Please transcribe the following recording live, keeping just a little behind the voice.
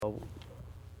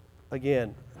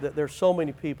Again, there's so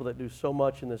many people that do so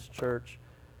much in this church,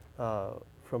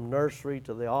 from nursery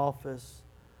to the office.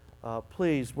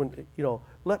 Please,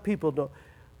 let people know.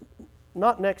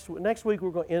 Not next week.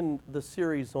 We're going to end the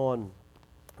series on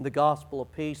the gospel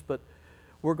of peace, but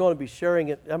we're going to be sharing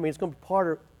it. I mean, it's going to be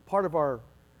part of our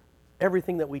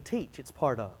everything that we teach. It's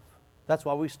part of. That's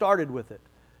why we started with it,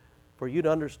 for you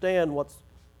to understand what's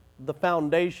the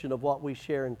foundation of what we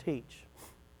share and teach.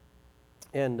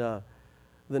 And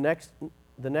the next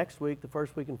week, the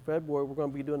first week in February, we're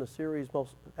going to be doing a series,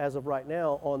 as of right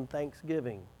now, on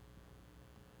Thanksgiving,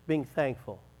 being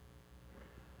thankful.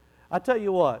 I tell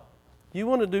you what, you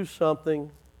want to do something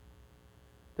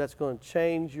that's going to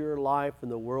change your life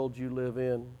and the world you live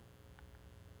in.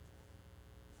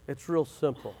 It's real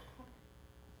simple.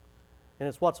 And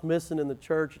it's what's missing in the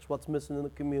church. It's what's missing in the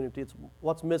community. It's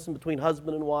what's missing between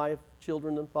husband and wife,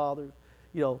 children and fathers,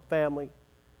 family.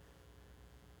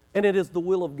 And it is the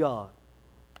will of God.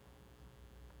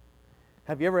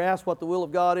 Have you ever asked what the will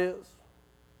of God is?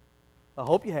 I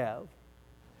hope you have.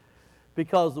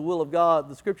 Because the will of God,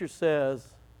 the Scripture says,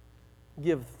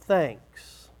 give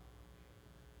thanks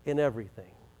in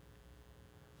everything,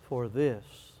 for this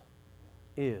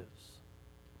is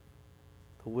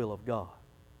the will of God.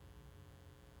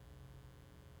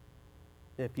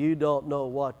 If you don't know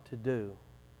what to do,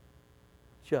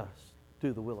 just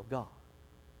do the will of God.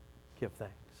 Give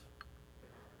thanks.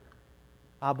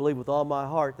 I believe with all my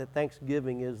heart that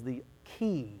Thanksgiving is the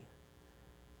key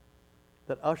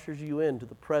that ushers you into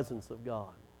the presence of God.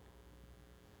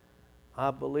 I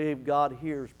believe God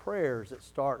hears prayers that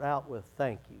start out with,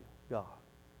 thank you, God.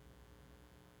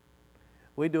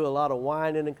 We do a lot of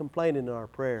whining and complaining in our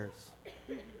prayers.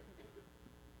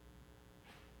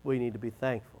 We need to be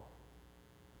thankful.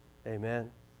 Amen?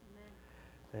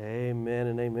 Amen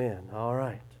and amen. All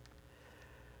right.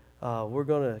 We're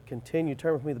going to continue.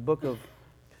 Turn with me to the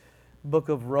book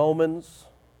of Romans.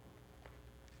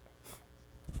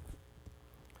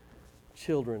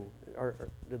 Children,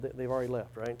 they've already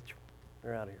left, right?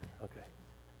 They're out of here. Okay.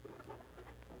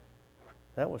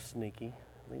 That was sneaky.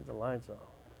 Leave the lights on.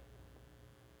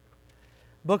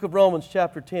 Book of Romans,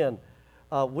 chapter 10.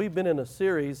 We've been in a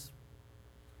series.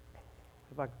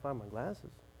 If I can find my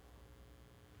glasses.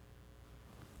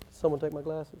 Someone take my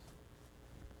glasses?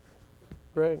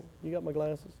 Greg, you got my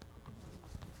glasses?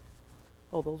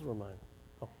 Oh, those were mine.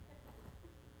 Oh.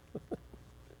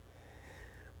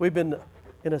 We've been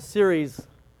in a series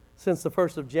since the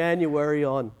 1st of January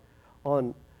on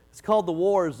it's called The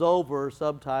War is Over,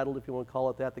 subtitled, if you want to call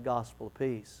it that, The Gospel of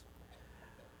Peace.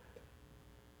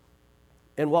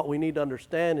 And what we need to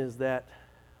understand is that,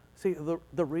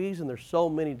 the reason there's so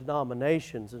many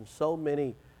denominations and so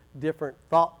many different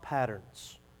thought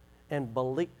patterns and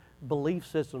belief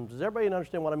systems. Does everybody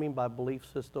understand what I mean by belief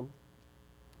system?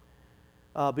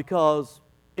 Because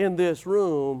in this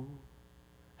room,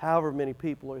 however many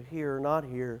people are here or not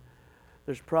here,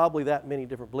 there's probably that many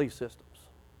different belief systems.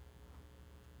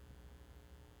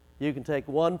 You can take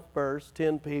one verse,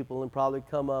 10 people, and probably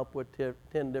come up with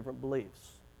 10 different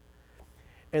beliefs.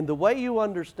 And the way you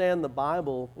understand the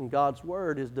Bible and God's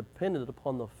Word is dependent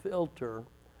upon the filter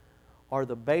or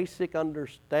the basic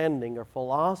understanding or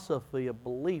philosophy of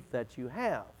belief that you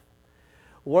have.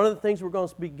 One of the things we're going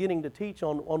to be beginning to teach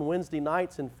on Wednesday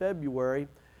nights in February,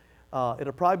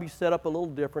 it'll probably be set up a little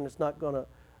different. It's not going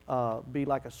to be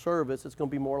like a service. It's going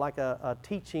to be more like a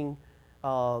teaching.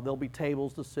 There'll be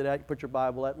tables to sit at. You put your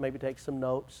Bible at, maybe take some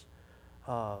notes,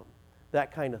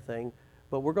 that kind of thing.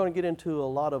 But we're going to get into a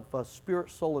lot of spirit,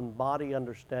 soul, and body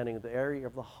understanding of the area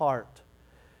of the heart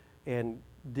and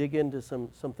dig into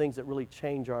some things that really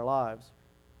change our lives.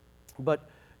 But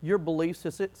your beliefs,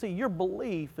 your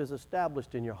belief is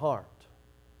established in your heart.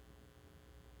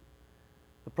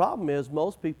 The problem is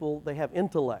most people, they have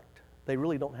intellect. They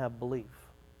really don't have belief.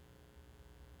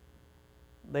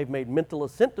 They've made mental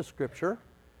assent to Scripture.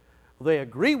 They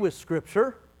agree with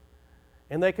Scripture.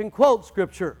 And they can quote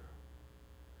Scripture.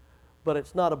 But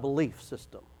it's not a belief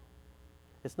system.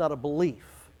 It's not a belief.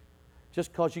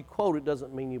 Just because you quote it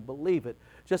doesn't mean you believe it.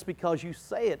 Just because you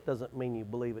say it doesn't mean you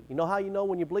believe it. You know how you know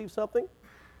when you believe something?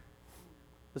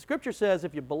 The Scripture says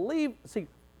if you believe,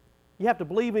 you have to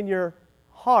believe in your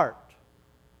heart.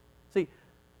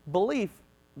 Belief,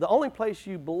 the only place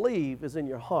you believe is in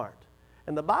your heart.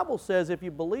 And the Bible says if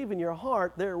you believe in your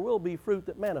heart, there will be fruit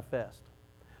that manifests.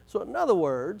 So in other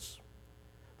words,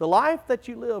 the life that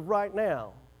you live right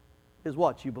now is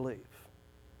what you believe.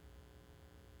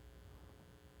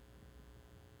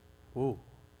 Ooh.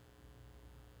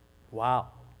 Wow.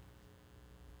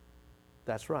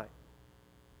 That's right.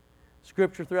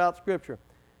 Scripture throughout Scripture.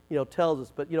 tells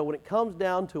us. But, when it comes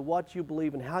down to what you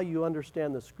believe and how you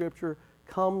understand the Scripture,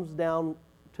 comes down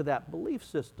to that belief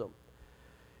system.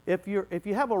 If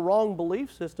you have a wrong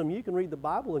belief system, you can read the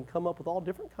Bible and come up with all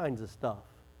different kinds of stuff.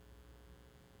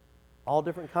 All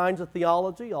different kinds of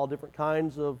theology, all different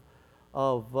kinds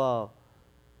of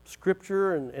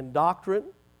Scripture and doctrine.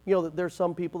 That there's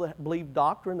some people that believe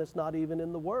doctrine that's not even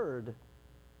in the Word.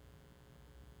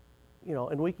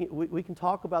 And we can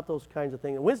talk about those kinds of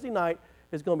things. And Wednesday night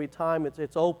is going to be time.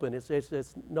 It's open.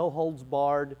 It's no holds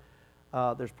barred.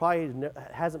 There's probably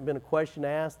hasn't been a question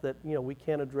asked that we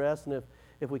can't address, and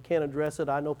if we can't address it,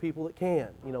 I know people that can.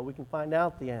 We can find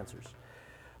out the answers.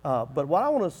 But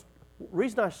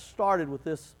reason I started with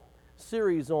this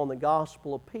series on the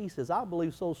gospel of peace is I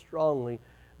believe so strongly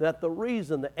that the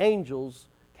reason the angels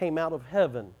came out of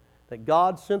heaven, that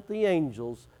God sent the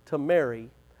angels to Mary,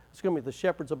 it's going to be the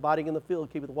shepherds abiding in the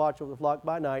field, keeping watch over the flock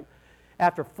by night.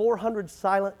 After 400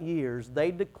 silent years, they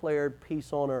declared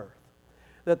peace on earth.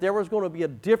 That there was going to be a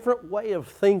different way of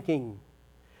thinking.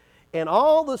 And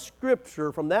all the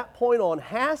Scripture from that point on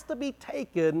has to be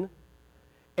taken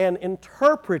and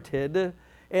interpreted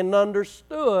and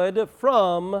understood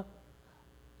from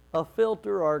a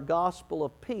filter or a gospel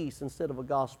of peace instead of a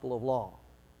gospel of law.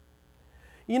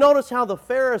 You notice how the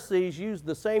Pharisees used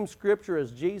the same Scripture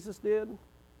as Jesus did?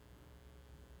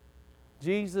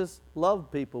 Jesus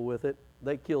loved people with it.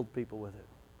 They killed people with it.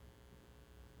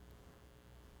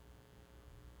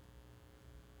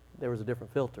 There was a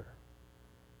different filter,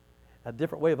 a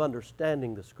different way of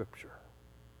understanding the Scripture.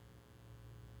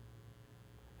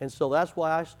 And so that's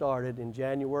why I started in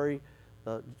January,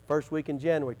 first week in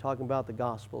January, talking about the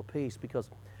gospel of peace, because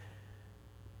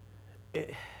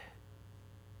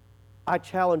I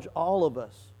challenge all of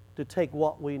us to take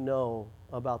what we know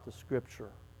about the Scripture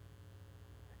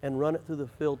and run it through the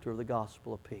filter of the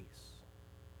gospel of peace.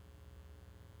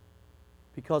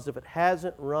 Because if it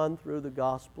hasn't run through the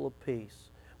gospel of peace,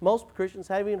 most Christians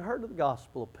haven't even heard of the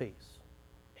gospel of peace.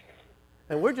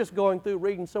 And we're just going through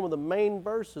reading some of the main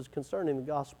verses concerning the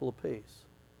gospel of peace.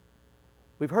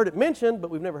 We've heard it mentioned, but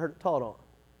we've never heard it taught on.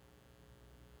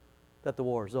 That the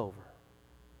war is over.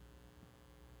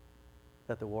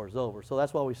 That the war is over. So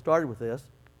that's why we started with this.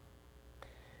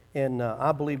 And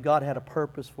I believe God had a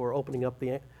purpose for opening up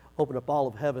all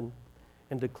of heaven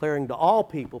and declaring to all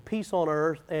people peace on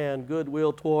earth and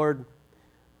goodwill toward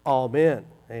all men.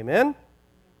 Amen?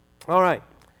 All right.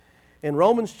 In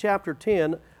Romans chapter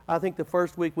 10, I think the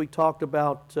first week we talked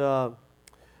about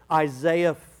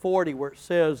Isaiah 40, where it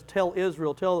says, tell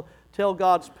Israel, tell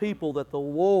God's people that the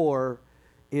war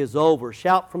is over.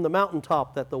 Shout from the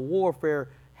mountaintop that the warfare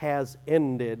has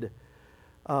ended.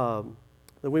 Then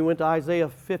we went to Isaiah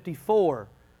 54,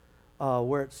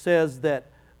 where it says that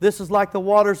this is like the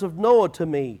waters of Noah to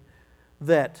me,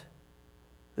 that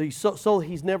so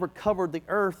he's never covered the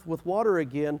earth with water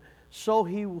again, so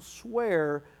he will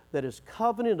swear that his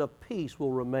covenant of peace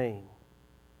will remain.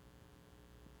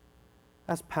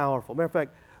 That's powerful. Matter of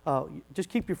fact, just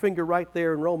keep your finger right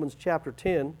there in Romans chapter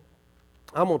 10.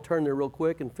 I'm going to turn there real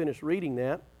quick and finish reading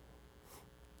that.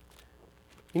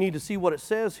 You need to see what it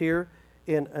says here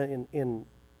in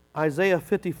Isaiah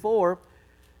 54.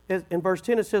 In verse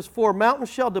 10 it says, for mountains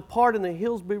shall depart and the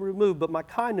hills be removed, but my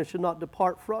kindness shall not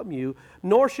depart from you,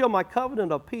 nor shall my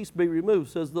covenant of peace be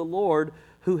removed, says the Lord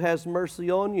who has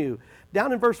mercy on you.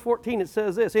 Down in verse 14 it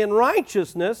says this, in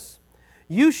righteousness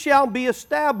you shall be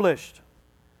established.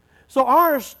 So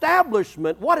our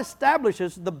establishment, what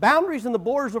establishes the boundaries and the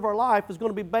borders of our life is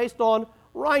going to be based on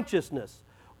righteousness.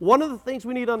 One of the things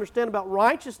we need to understand about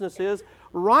righteousness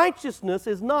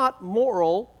is not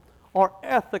moral or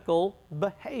ethical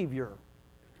behavior.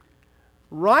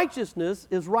 Righteousness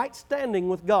is right standing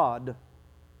with God.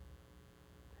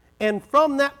 And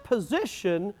from that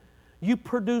position, you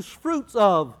produce fruits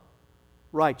of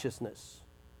righteousness.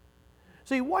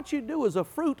 See, what you do is a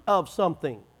fruit of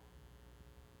something.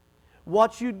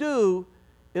 What you do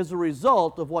is a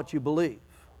result of what you believe.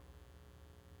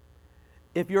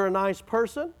 If you're a nice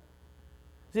person,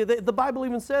 see, the Bible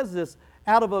even says this,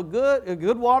 out of a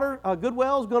good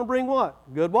well is going to bring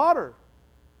what? Good water.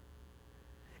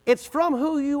 It's from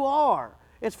who you are.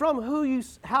 It's from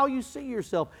how you see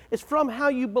yourself. It's from how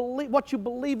you believe, what you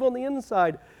believe on the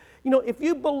inside. You know, if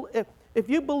you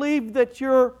believe that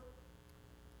you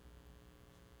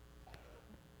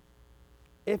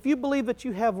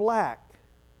have lack,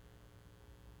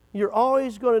 you're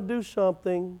always going to do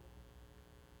something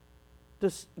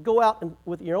to go out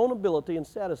with your own ability and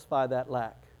satisfy that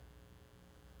lack.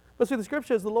 But see, the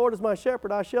Scripture says, the Lord is my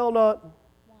shepherd, I shall not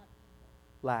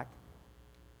lack.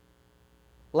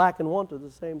 Lack and want are the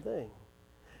same thing.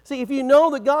 See, if you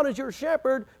know that God is your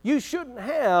shepherd, you shouldn't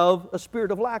have a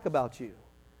spirit of lack about you.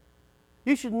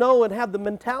 You should know and have the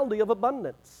mentality of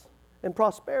abundance and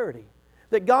prosperity.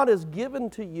 That God has given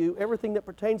to you everything that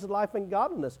pertains to life and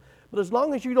godliness. But as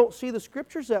long as you don't see the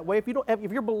Scriptures that way,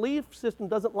 if your belief system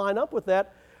doesn't line up with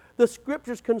that, the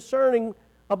Scriptures concerning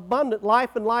abundant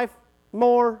life and life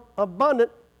more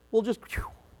abundant will just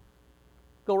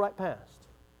go right past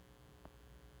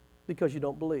because you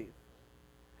don't believe.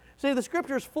 See, the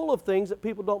Scripture is full of things that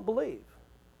people don't believe.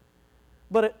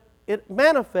 But it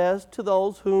manifests to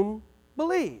those whom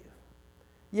believe.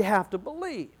 You have to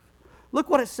believe. Look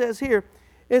what it says here.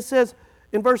 It says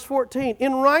in verse 14,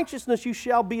 in righteousness you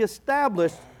shall be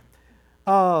established.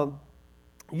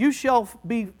 You shall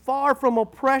be far from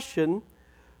oppression,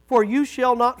 for you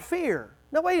shall not fear.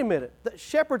 Now wait a minute. The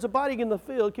shepherds abiding in the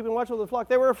field, keeping watch over the flock,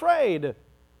 they were afraid.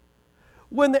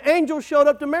 When the angel showed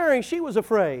up to Mary, she was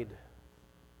afraid.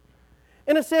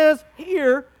 And it says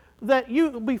here that you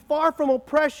will be far from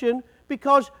oppression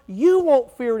because you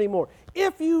won't fear anymore.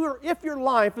 If your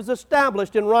life is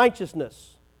established in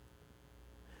righteousness,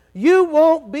 you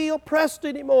won't be oppressed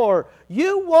anymore.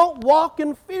 You won't walk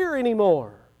in fear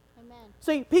anymore. Amen.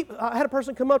 See, I had a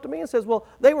person come up to me and says, well,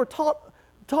 they were taught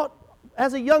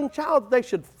as a young child they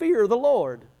should fear the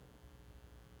Lord.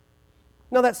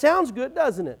 Now that sounds good,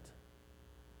 doesn't it?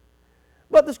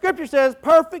 But the Scripture says,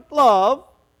 perfect love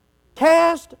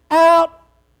cast out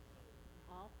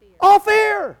all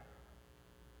fear.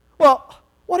 Well,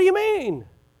 what do you mean?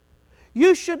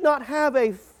 You should not have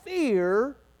a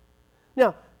fear.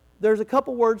 Now, there's a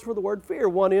couple words for the word fear.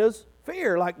 One is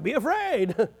fear, like be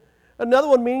afraid. Another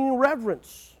one meaning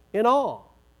reverence, in awe.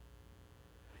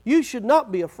 You should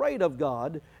not be afraid of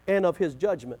God and of His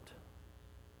judgment.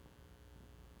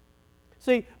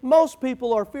 See, most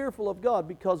people are fearful of God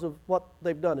because of what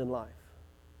they've done in life.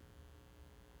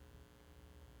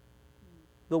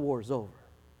 The war's over.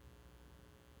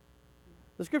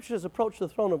 The Scripture says, approach the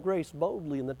throne of grace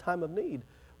boldly in the time of need.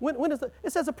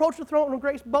 It says, approach the throne of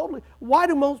grace boldly. Why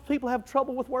do most people have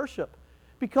trouble with worship?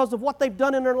 Because of what they've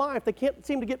done in their life. They can't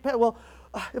seem to get past, well,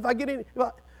 if I get in,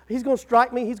 he's going to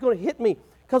strike me, he's going to hit me.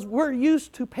 Because we're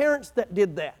used to parents that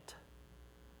did that.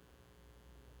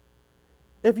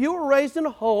 If you were raised in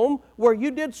a home where you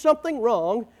did something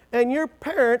wrong and your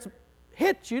parents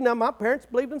hit you, now my parents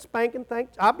believed in spanking,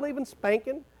 I believe in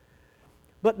spanking,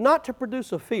 but not to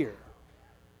produce a fear.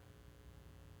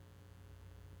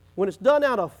 When it's done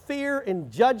out of fear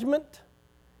and judgment,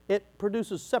 it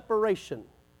produces separation.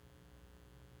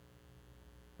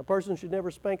 A person should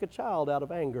never spank a child out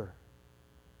of anger.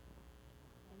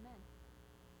 Amen.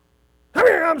 Come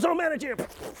here, I'm so mad at you.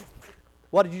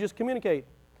 What did you just communicate?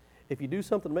 If you do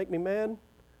something to make me mad,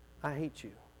 I hate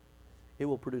you. It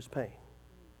will produce pain.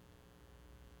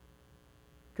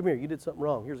 Come here, you did something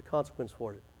wrong. Here's a consequence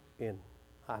for it. And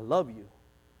I love you.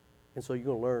 And so you're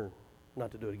going to learn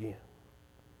not to do it again.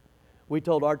 We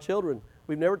told our children,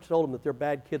 we've never told them that they're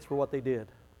bad kids for what they did.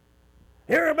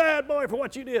 You're a bad boy for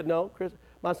what you did. No,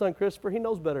 my son Christopher, he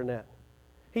knows better than that.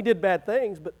 He did bad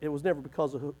things, but it was never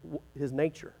because of his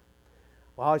nature.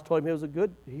 Well, I always told him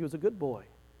he was a good boy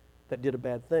that did a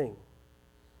bad thing.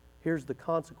 Here's the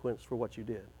consequence for what you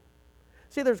did.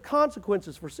 See, there's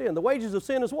consequences for sin. The wages of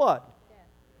sin is what?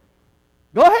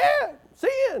 Go ahead,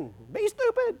 sin, be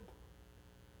stupid.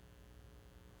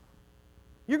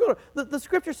 The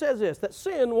Scripture says this, that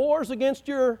sin wars against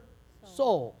your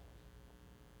soul.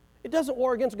 It doesn't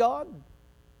war against God.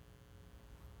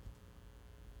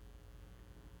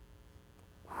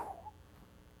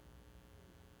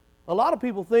 A lot of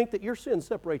people think that your sin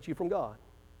separates you from God.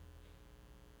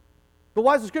 But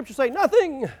why does the Scripture say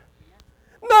nothing?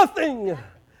 Nothing.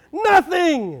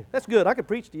 Nothing. That's good. I could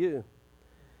preach to you.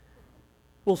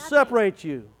 Will separate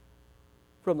you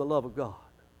from the love of God.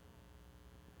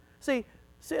 See,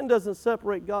 sin doesn't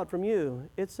separate God from you.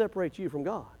 It separates you from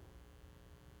God.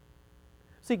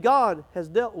 See, God has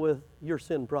dealt with your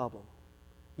sin problem.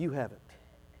 You haven't.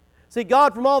 See,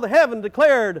 God from all the heaven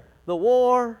declared the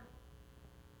war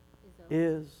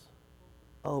is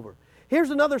over. Here's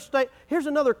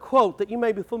another quote that you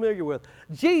may be familiar with.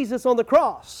 Jesus on the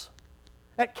cross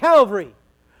at Calvary.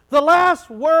 The last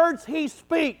words He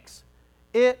speaks,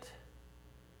 it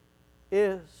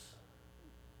is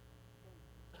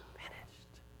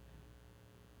finished.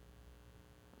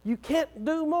 You can't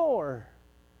do more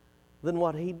than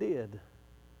what He did.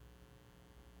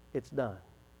 It's done.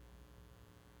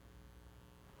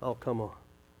 Oh, come on.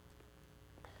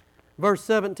 Verse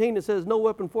 17, it says, no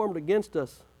weapon formed against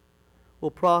us will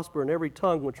prosper, and every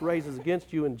tongue which raises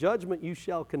against you in judgment you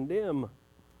shall condemn.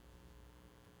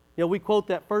 You know, we quote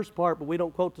that first part, but we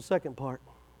don't quote the second part.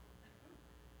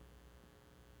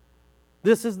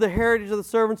 This is the heritage of the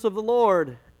servants of the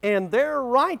Lord, and their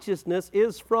righteousness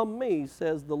is from me,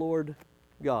 says the Lord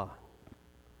God.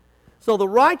 So the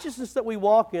righteousness that we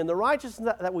walk in, the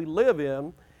righteousness that we live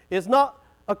in, is not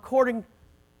according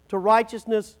to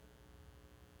righteousness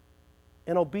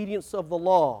and obedience of the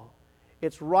law.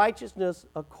 It's righteousness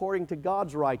according to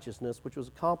God's righteousness, which was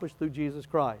accomplished through Jesus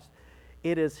Christ.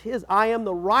 It is His, I am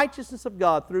the righteousness of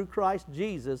God through Christ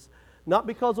Jesus, not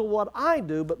because of what I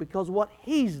do, but because of what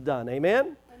He's done.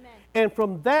 Amen? Amen. And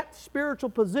from that spiritual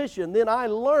position, then I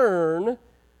learn,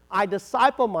 I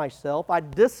disciple myself, I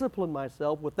discipline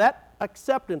myself with that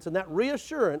acceptance and that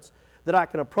reassurance that I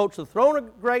can approach the throne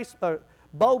of grace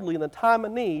boldly in the time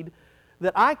of need,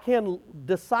 that I can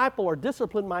disciple or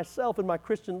discipline myself in my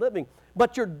Christian living.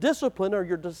 But your discipline or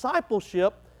your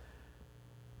discipleship,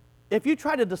 if you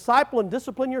try to disciple and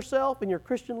discipline yourself in your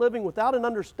Christian living without an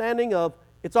understanding of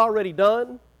it's already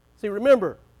done, see,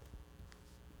 remember,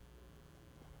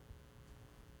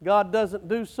 God doesn't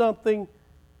do something,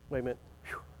 wait a minute,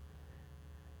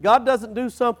 God doesn't do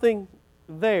something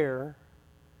there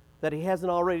that He hasn't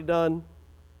already done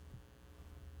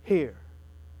here.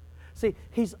 See,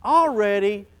 He's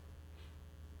already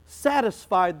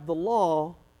satisfied the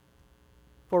law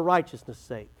for righteousness'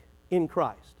 sake in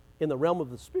Christ, in the realm of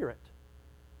the Spirit.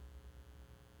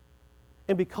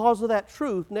 And because of that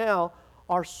truth, now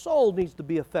our soul needs to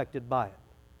be affected by it.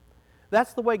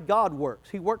 That's the way God works.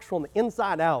 He works from the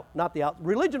inside out, not the out.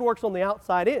 Religion works on the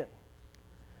outside in.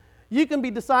 You can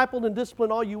be discipled and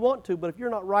disciplined all you want to, but if you're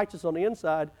not righteous on the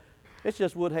inside, it's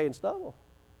just wood, hay, and stubble.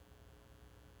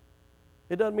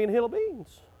 It doesn't mean a hill of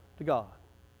beans to God.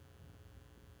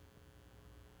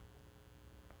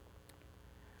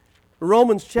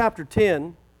 Romans chapter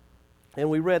 10, and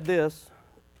we read this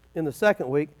in the second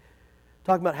week,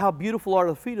 talking about how beautiful are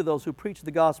the feet of those who preach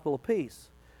the gospel of peace.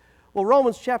 Well,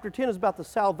 Romans chapter 10 is about the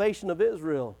salvation of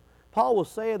Israel. Paul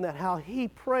was saying that how he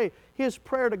prayed, his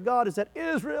prayer to God is that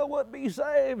Israel would be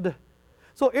saved.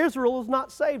 So Israel is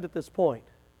not saved at this point.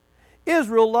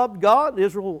 Israel loved God.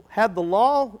 Israel had the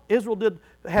law. Israel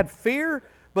had fear,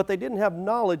 but they didn't have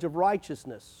knowledge of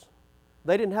righteousness.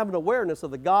 They didn't have an awareness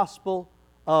of the gospel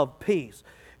of peace.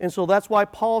 And so that's why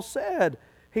Paul said,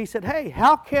 he said, hey,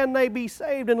 how can they be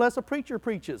saved unless a preacher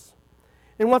preaches?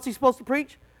 And what's he supposed to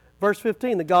preach? Verse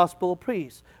 15, the gospel of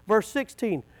peace. Verse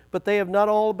 16, but they have not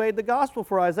all obeyed the gospel.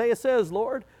 For Isaiah says,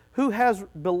 Lord, who has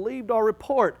believed our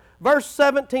report? Verse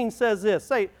 17 says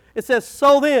this. It says,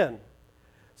 so then.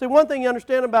 See, one thing you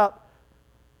understand about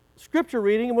Scripture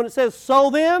reading, when it says, so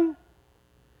then,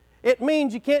 it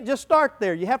means you can't just start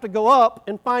there. You have to go up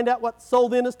and find out what so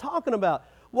then is talking about.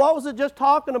 What was it just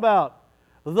talking about?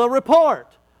 The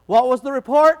report. What was the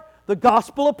report? The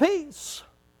gospel of peace.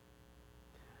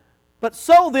 But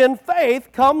so then,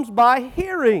 faith comes by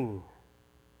hearing,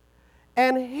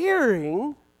 and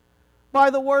hearing by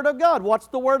the Word of God. What's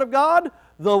the Word of God?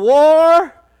 The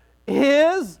war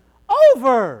is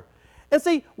over. And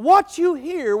see, what you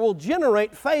hear will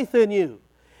generate faith in you.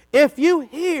 If you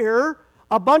hear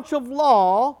a bunch of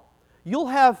law, you'll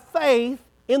have faith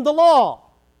in the law.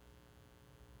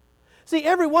 See,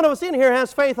 every one of us in here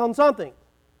has faith on something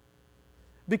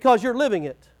because you're living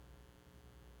it.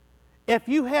 If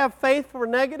you have faith for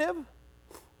negative,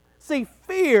 see,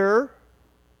 fear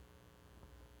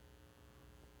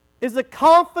is a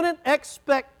confident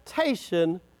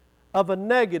expectation of a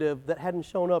negative that hadn't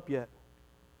shown up yet.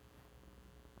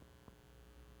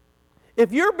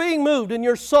 If you're being moved in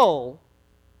your soul,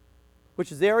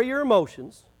 which is the area of your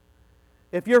emotions,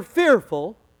 if you're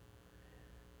fearful,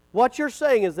 what you're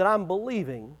saying is that I'm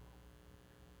believing,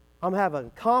 I'm having a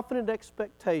confident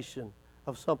expectation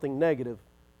of something negative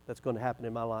that's going to happen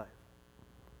in my life.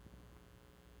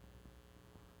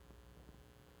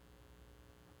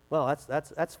 Well,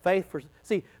 that's faith for...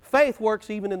 See, faith works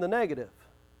even in the negative,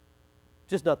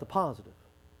 just not the positive.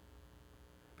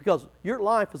 Because your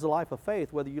life is a life of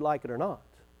faith whether you like it or not.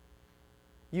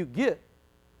 You're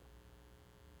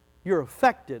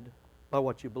affected by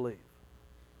what you believe.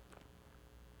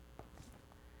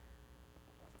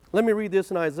 Let me read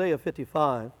this in Isaiah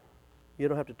 55. You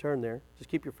don't have to turn there. Just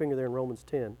keep your finger there in Romans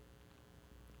 10.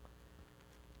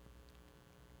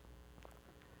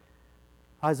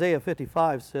 Isaiah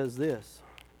 55 says this.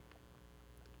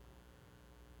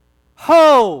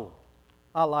 Ho!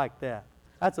 I like that.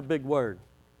 That's a big word.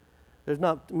 There's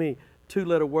not many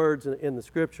two-letter words in the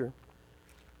Scripture.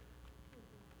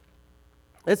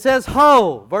 It says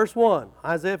ho, verse 1,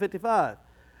 Isaiah 55.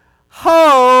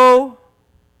 Ho!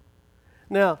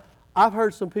 Now, I've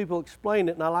heard some people explain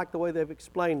it, and I like the way they've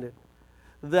explained it,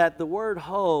 that the word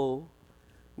ho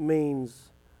means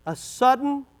a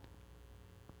sudden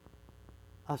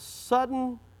a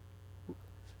sudden,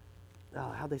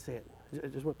 how'd they say it?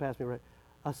 It just went past me, right?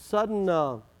 A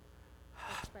sudden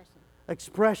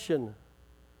expression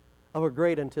of a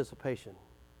great anticipation.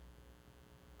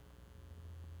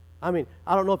 I mean,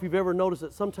 I don't know if you've ever noticed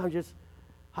it. Sometimes I just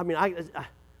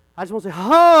want to say,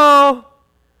 "Oh!"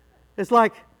 It's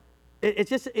like,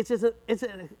 it's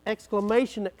an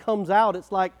exclamation that comes out.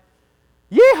 It's like,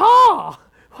 "Yeehaw!"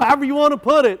 However you want to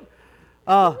put it.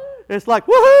 It's like,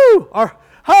 "Woohoo!" or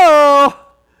 "Ho!"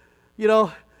 You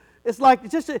know, it's like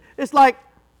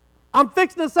I'm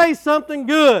fixing to say something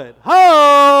good.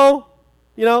 Ho!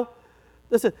 You know,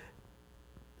 listen.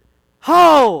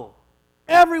 Ho!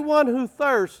 Everyone who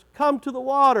thirsts, come to the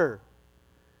water.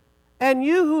 And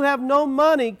you who have no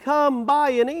money, come buy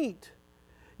and eat.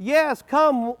 Yes,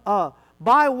 come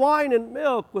buy wine and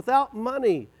milk without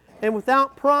money and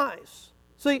without price.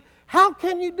 See, how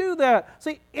can you do that?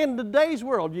 See, in today's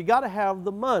world, you got to have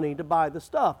the money to buy the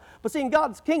stuff. But see, in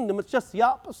God's kingdom, it's just the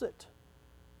opposite.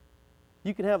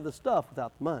 You can have the stuff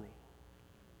without the money.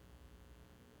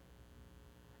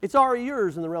 It's already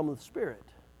yours in the realm of the Spirit.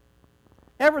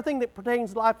 Everything that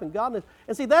pertains to life and godliness.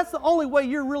 And see, that's the only way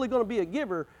you're really going to be a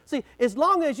giver. See, as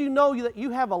long as you know that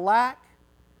you have a lack,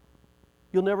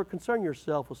 you'll never concern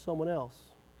yourself with someone else.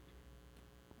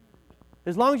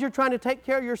 As long as you're trying to take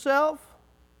care of yourself,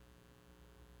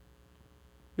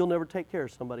 you'll never take care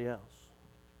of somebody else.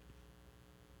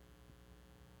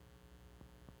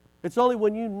 It's only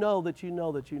when you know that you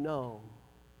know that you know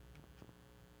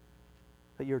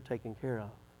that you're taken care of.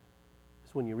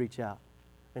 It's when you reach out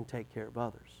and take care of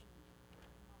others.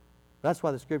 That's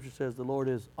why the Scripture says the Lord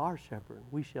is our shepherd.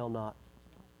 We shall not.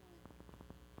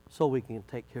 So we can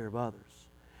take care of others.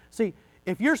 See,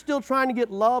 if you're still trying to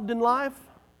get loved in life,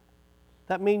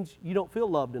 that means you don't feel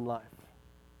loved in life.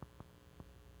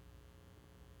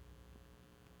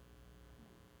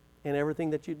 And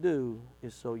everything that you do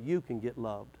is so you can get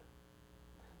loved.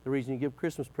 The reason you give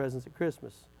Christmas presents at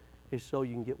Christmas is so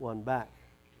you can get one back.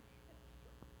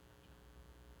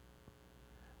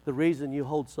 The reason you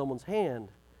hold someone's hand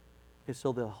is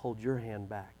so they'll hold your hand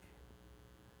back.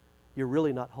 You're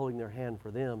really not holding their hand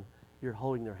for them. You're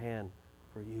holding their hand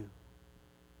for you.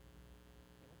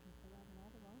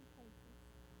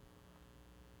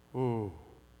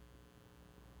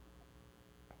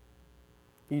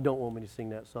 You don't want me to sing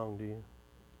that song, do you?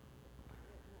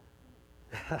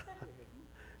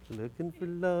 Looking for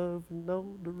love in all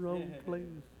the wrong place.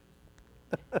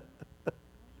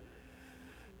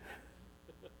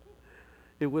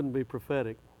 It wouldn't be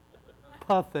prophetic.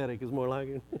 Pathetic is more like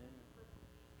it.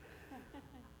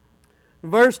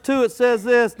 Verse 2, it says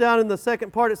this, down in the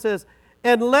second part it says,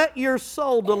 "And let your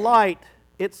soul delight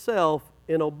itself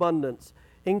in abundance.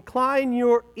 Incline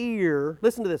your ear,"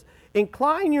 listen to this,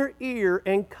 "incline your ear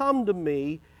and come to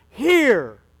me,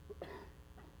 hear,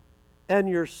 and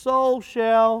your soul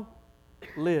shall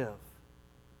live."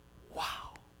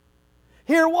 Wow.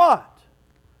 Hear what?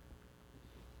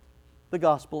 The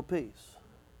gospel of peace.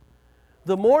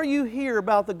 The more you hear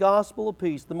about the gospel of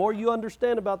peace, the more you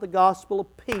understand about the gospel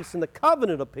of peace and the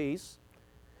covenant of peace,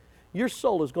 your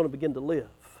soul is going to begin to live.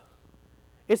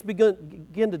 It's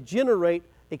begin to generate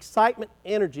excitement,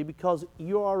 energy, because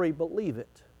you already believe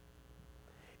it.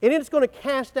 And it's going to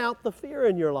cast out the fear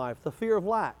in your life, the fear of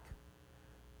lack.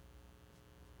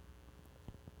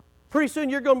 Pretty soon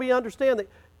you're going to understand that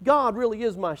God really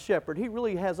is my shepherd. He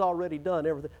really has already done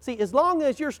everything. See, as long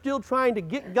as you're still trying to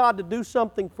get God to do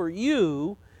something for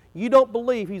you, you don't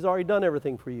believe He's already done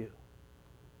everything for you.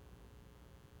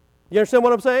 You understand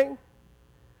what I'm saying?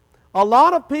 A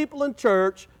lot of people in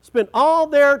church spend all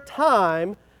their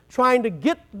time trying to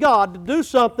get God to do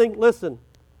something, listen,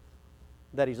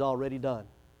 that He's already done.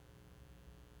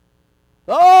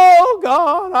 Oh,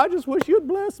 God, I just wish You'd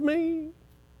bless me.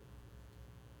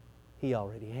 He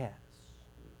already has.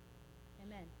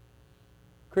 Amen.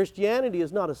 Christianity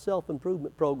is not a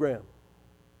self-improvement program.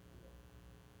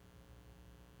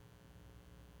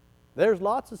 There's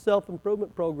lots of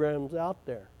self-improvement programs out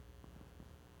there.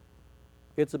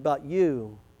 It's about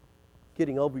you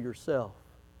getting over yourself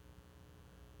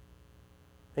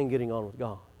and getting on with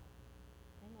God.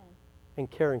 Amen.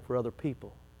 And caring for other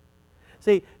people.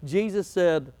 See, Jesus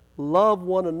said, "Love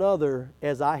one another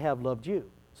as I have loved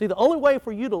you." See, the only way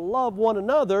for you to love one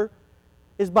another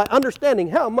is by understanding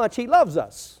how much He loves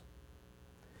us.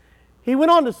 He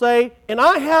went on to say, "And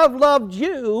I have loved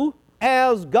you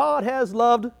as God has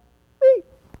loved me."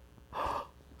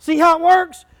 See how it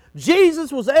works?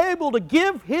 Jesus was able to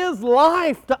give His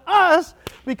life to us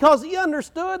because He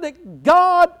understood that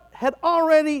God had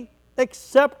already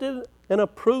accepted and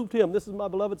approved Him. "This is my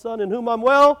beloved Son in whom I'm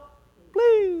well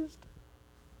pleased."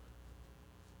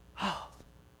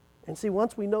 And see,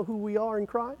 once we know who we are in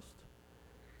Christ,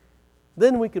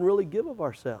 then we can really give of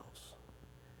ourselves.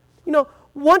 You know,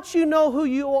 once you know who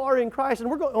you are in Christ,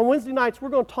 and on Wednesday nights, we're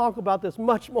going to talk about this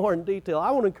much more in detail.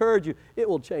 I want to encourage you, it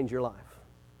will change your life.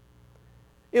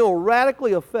 It will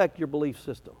radically affect your belief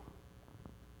system.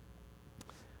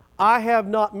 I have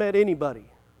not met anybody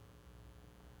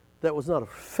that was not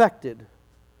affected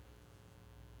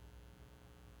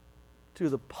to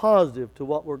the positive to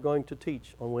what we're going to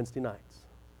teach on Wednesday nights.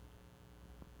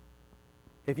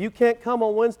 If you can't come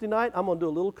on Wednesday night, I'm going to do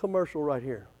a little commercial right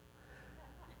here.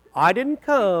 I didn't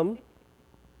come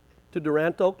to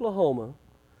Durant, Oklahoma,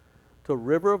 to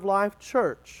River of Life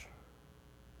Church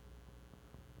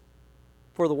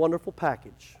for the wonderful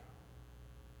package,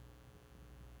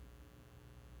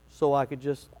 so I could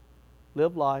just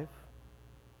live life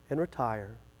and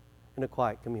retire in a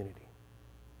quiet community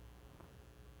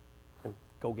and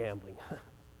go gambling.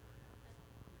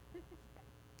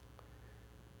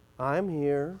 I'm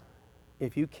here.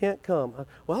 If you can't come,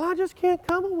 well, I just can't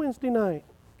come on Wednesday night.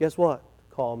 Guess what?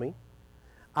 Call me.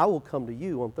 I will come to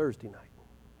you on Thursday night.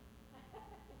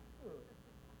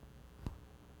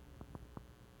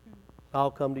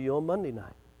 I'll come to you on Monday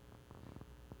night.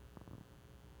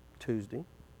 Tuesday.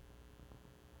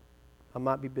 I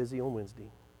might be busy on Wednesday.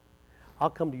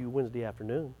 I'll come to you Wednesday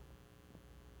afternoon.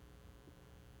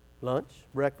 Lunch,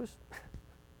 breakfast.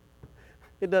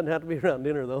 It doesn't have to be around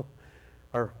dinner, though,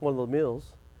 or one of the meals.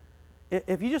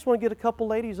 If you just want to get a couple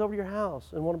ladies over to your house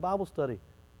and want a Bible study,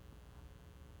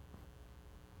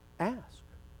 ask.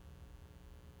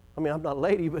 I mean, I'm not a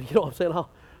lady, but you know what I'm saying?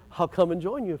 I'll come and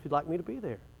join you if you'd like me to be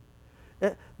there.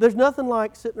 There's nothing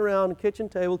like sitting around the kitchen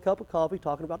table, a cup of coffee,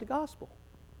 talking about the gospel.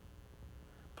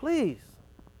 Please,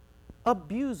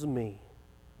 abuse me.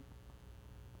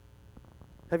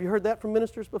 Have you heard that from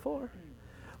ministers before?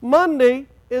 Monday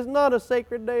is not a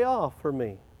sacred day off for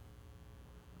me.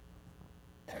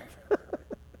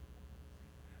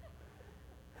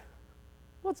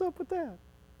 What's up with that?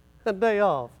 A day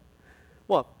off.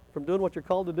 What, from doing what you're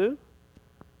called to do?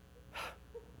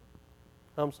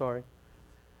 I'm sorry.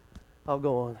 I'll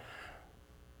go on.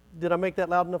 Did I make that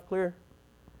loud enough clear?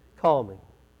 Call me.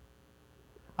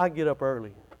 I get up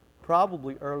early,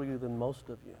 probably earlier than most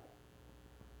of you.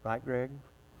 Right, Greg?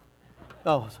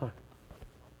 Oh, sorry.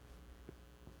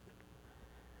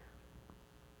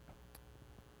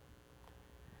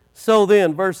 So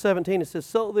then, verse 17, it says,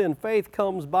 so then faith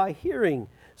comes by hearing.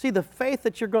 See, the faith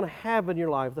that you're going to have in your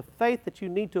life, the faith that you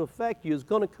need to affect you is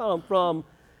going to come from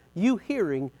you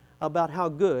hearing about how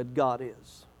good God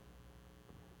is.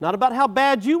 Not about how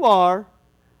bad you are.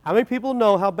 How many people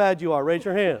know how bad you are? Raise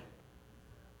your hand.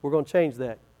 We're going to change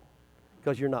that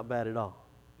because you're not bad at all.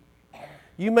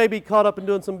 You may be caught up in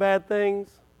doing some bad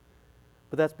things,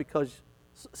 but that's because,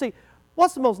 see,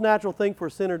 what's the most natural thing for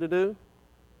a sinner to do?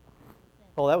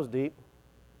 Oh, that was deep.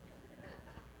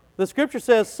 The scripture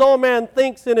says, so a man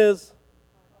thinks in his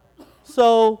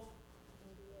soul.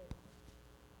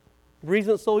 The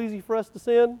reason it's so easy for us to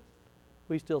sin,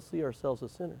 we still see ourselves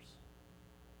as sinners.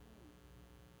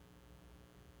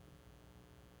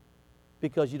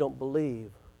 Because you don't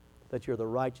believe that you're the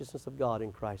righteousness of God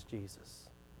in Christ Jesus.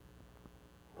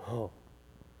 Oh.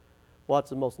 What's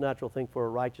the most natural thing for a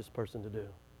righteous person to do?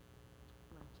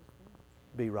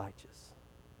 Be righteous.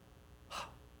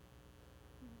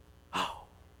 Oh,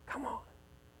 come on.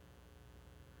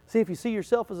 See, if you see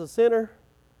yourself as a sinner,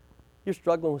 you're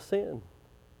struggling with sin.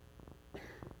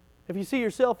 If you see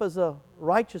yourself as a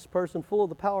righteous person full of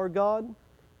the power of God,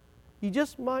 you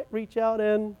just might reach out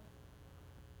and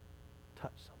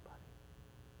touch somebody.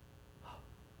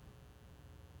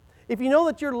 If you know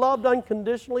that you're loved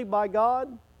unconditionally by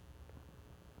God,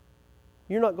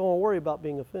 you're not going to worry about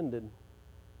being offended.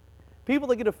 People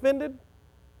that get offended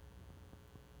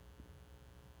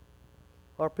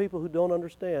are people who don't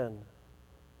understand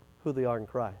who they are in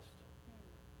Christ.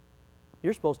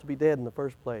 You're supposed to be dead in the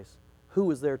first place. Who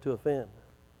is there to offend?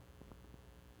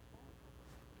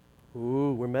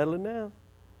 Ooh, we're meddling now.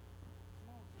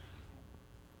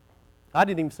 I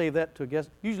didn't even say that to a guest.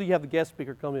 Usually you have the guest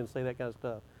speaker come in and say that kind of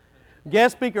stuff.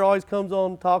 Guest speaker always comes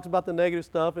on and talks about the negative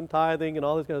stuff and tithing and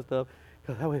all this kind of stuff.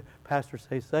 Because that way, pastor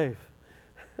stays safe.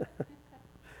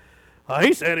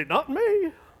 He said it, not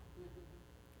me.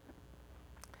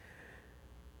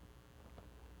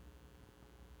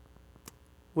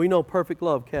 We know perfect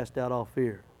love casts out all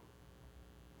fear.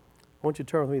 I want you to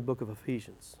turn with me to the book of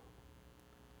Ephesians.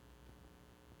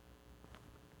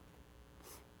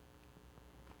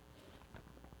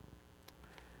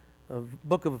 The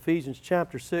book of Ephesians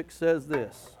chapter 6 says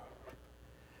this.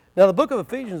 Now the book of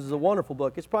Ephesians is a wonderful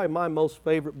book. It's probably my most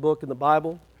favorite book in the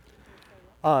Bible.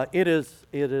 That's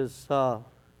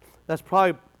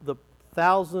probably the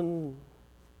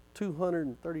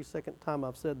 1,232nd time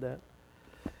I've said that.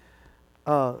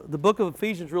 The book of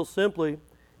Ephesians, real simply,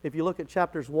 if you look at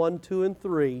chapters 1, 2, and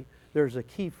 3, there's a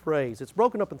key phrase. It's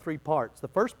broken up in three parts. The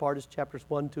first part is chapters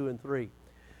 1, 2, and 3.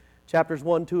 Chapters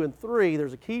 1, 2, and 3,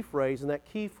 there's a key phrase, and that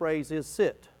key phrase is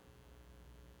sit,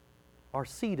 are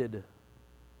seated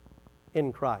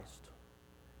in Christ.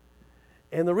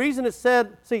 And the reason it's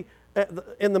said, see,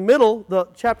 in the middle, the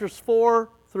chapters 4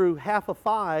 through half of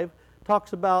 5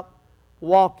 talks about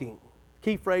walking.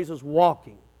 Key phrase is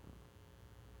walking.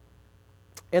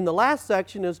 And the last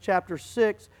section is chapter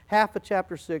 6, half of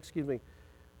chapter 6,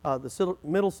 the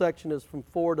middle section is from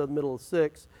 4 to the middle of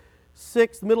 6. The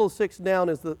middle of 6 down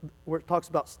is where it talks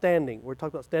about standing. We're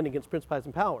talking about standing against principalities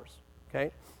and powers.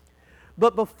 Okay?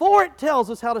 But before it tells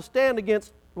us how to stand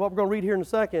against what we're going to read here in a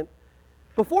second,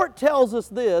 before it tells us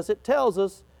this, it tells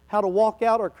us how to walk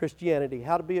out our Christianity,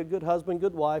 how to be a good husband,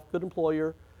 good wife, good employer.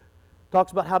 It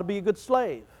talks about how to be a good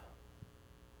slave.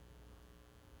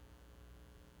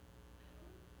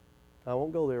 I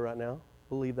won't go there right now.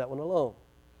 We'll leave that one alone.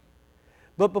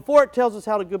 But before it tells us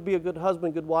how to be a good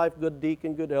husband, good wife, good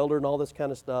deacon, good elder, and all this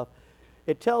kind of stuff,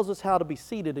 it tells us how to be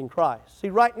seated in Christ. See,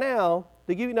 right now,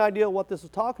 to give you an idea of what this is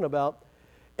talking about,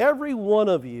 every one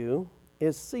of you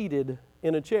is seated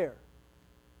in a chair.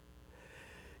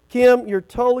 Kim, you're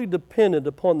totally dependent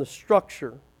upon the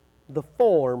structure, the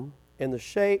form, and the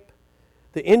shape,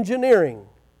 the engineering,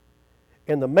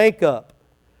 and the makeup,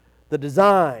 the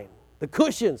design, the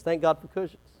cushions. Thank God for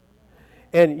cushions.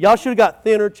 And y'all should have got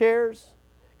thinner chairs,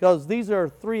 because these are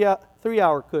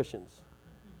three-hour cushions.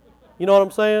 You know what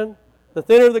I'm saying? The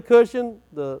thinner the cushion,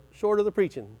 the shorter the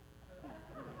preaching.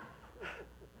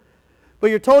 But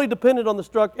you're totally dependent on the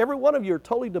structure. Every one of you are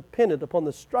totally dependent upon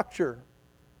the structure.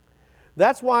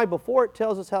 That's why before it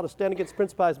tells us how to stand against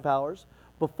principalities and powers,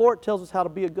 before it tells us how to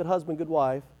be a good husband, good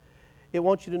wife, it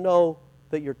wants you to know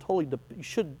that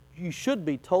you should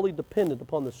be totally dependent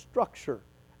upon the structure.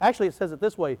 Actually, it says it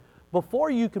this way: before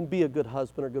you can be a good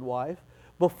husband or good wife,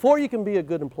 before you can be a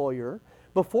good employer,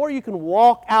 before you can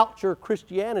walk out your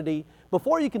Christianity,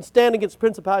 before you can stand against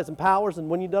principalities and powers, and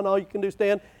when you've done all you can do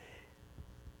stand,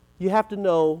 you have to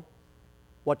know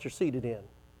what you're seated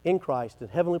in Christ, in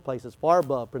heavenly places, far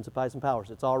above principalities and powers.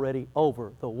 It's already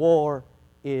over. The war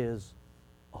is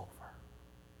over.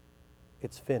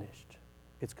 It's finished.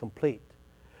 It's complete.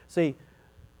 See,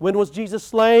 when was Jesus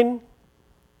slain?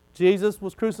 Jesus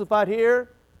was crucified here,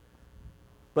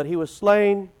 but he was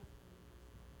slain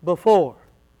before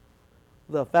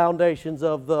the foundations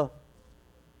of the...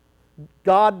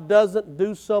 God doesn't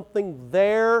do something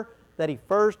there that he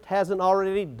first hasn't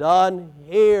already done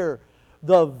here.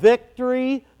 The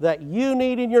victory that you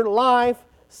need in your life,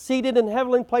 seated in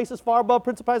heavenly places far above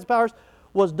principalities and powers,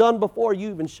 was done before you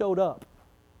even showed up.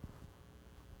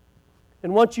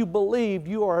 And once you believed,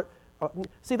 you are...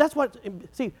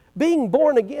 being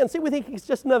born again, we think it's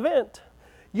just an event.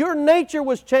 Your nature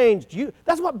was changed.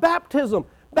 That's what baptism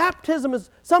is.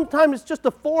 Sometimes it's just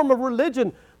a form of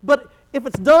religion, but if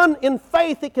it's done in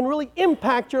faith, it can really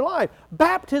impact your life.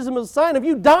 Baptism is a sign of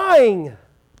you dying.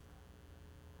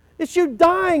 It's you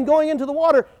dying, going into the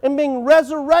water, and being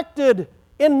resurrected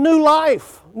in new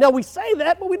life. Now, we say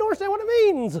that, but we don't understand what it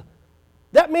means.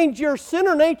 That means your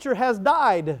sinner nature has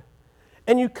died,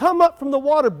 and you come up from the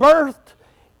water, birthed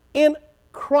in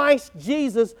Christ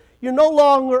Jesus. You're no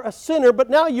longer a sinner, but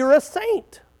now you're a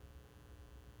saint.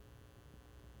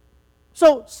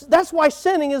 So that's why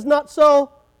sinning is not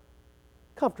so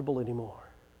comfortable anymore.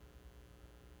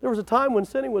 There was a time when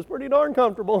sinning was pretty darn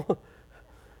comfortable.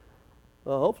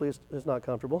 Well, hopefully it's not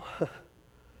comfortable.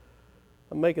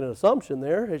 I'm making an assumption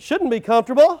there. It shouldn't be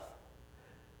comfortable.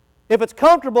 If it's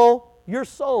comfortable, your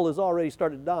soul has already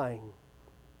started dying.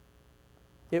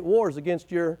 It wars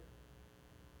against your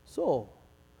soul.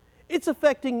 It's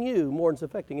affecting you more than it's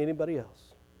affecting anybody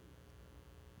else.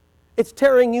 It's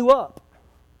tearing you up.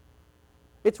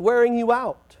 It's wearing you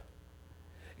out.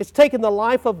 It's taking the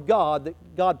life of God that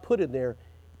God put in there,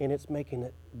 and it's making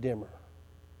it dimmer.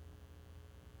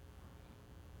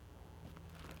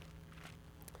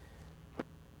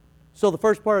 So the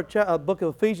first part of the book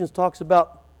of Ephesians talks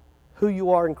about who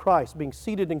you are in Christ, being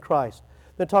seated in Christ.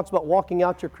 Then it talks about walking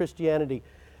out your Christianity.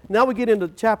 Now we get into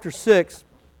chapter 6.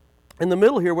 In the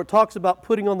middle here, where it talks about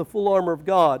putting on the full armor of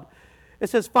God. It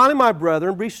says, finally, my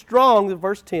brethren, be strong,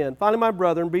 verse 10, finally, my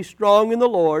brethren, be strong in the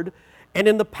Lord and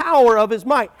in the power of His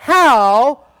might.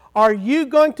 How are you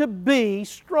going to be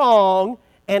strong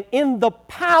and in the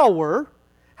power?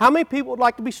 How many people would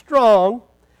like to be strong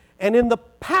and in the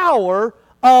power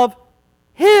of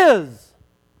His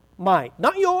might?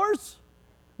 Not yours,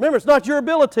 Remember, it's not your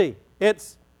ability.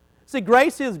 See,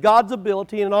 grace is God's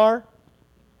ability and our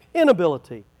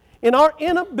inability. In our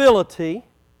inability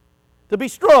to be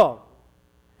strong,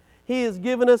 He has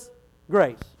given us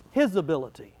grace, His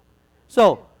ability.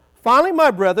 So, finally,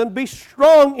 my brethren, be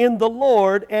strong in the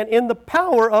Lord and in the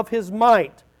power of His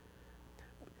might.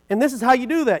 And this is how you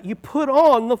do that. You put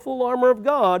on the full armor of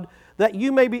God that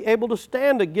you may be able to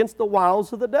stand against the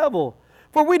wiles of the devil.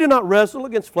 For we do not wrestle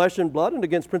against flesh and blood and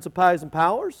against principalities and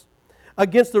powers,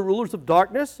 against the rulers of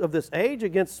darkness of this age,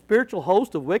 against spiritual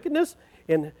hosts of wickedness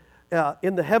in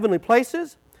the heavenly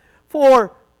places.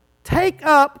 Therefore, take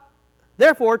up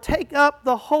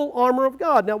the whole armor of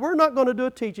God. Now, we're not going to do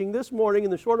a teaching this morning in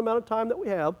the short amount of time that we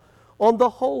have on the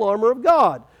whole armor of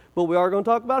God, but we are going to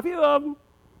talk about a few of them.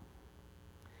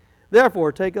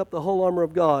 Therefore, take up the whole armor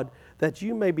of God, that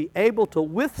you may be able to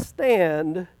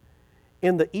withstand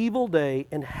in the evil day,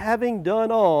 and having done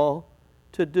all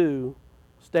to do,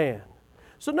 stand.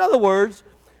 So in other words,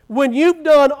 when you've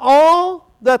done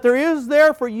all that there is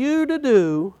there for you to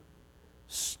do,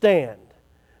 stand.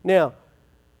 Now,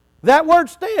 that word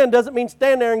stand doesn't mean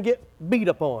stand there and get beat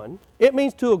upon. It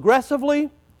means to aggressively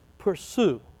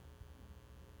pursue.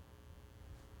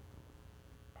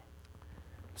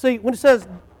 See, when it says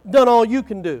done all you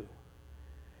can do,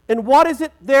 and what is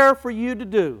it there for you to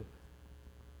do?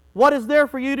 What is there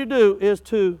for you to do is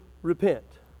to repent.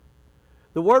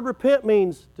 The word repent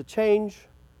means to change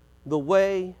the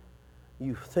way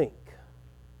you think.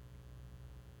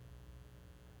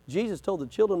 Jesus told the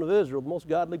children of Israel, the most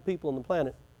godly people on the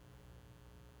planet,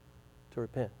 to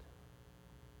repent.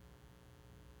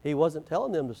 He wasn't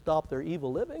telling them to stop their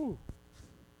evil living.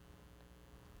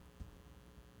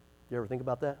 You ever think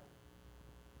about that?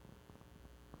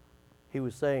 He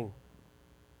was saying,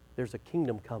 there's a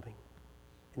kingdom coming.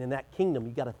 And in that kingdom,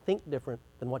 you've got to think different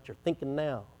than what you're thinking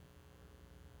now.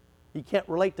 You can't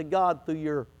relate to God through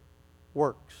your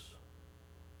works.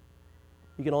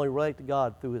 You can only relate to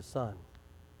God through His Son.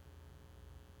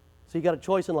 So you got a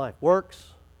choice in life,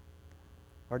 works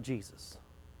or Jesus.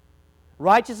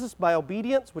 Righteousness by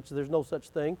obedience, which there's no such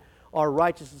thing, or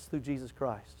righteousness through Jesus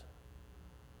Christ.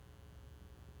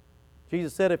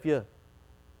 Jesus said if you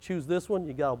choose this one,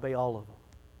 you got to obey all of them.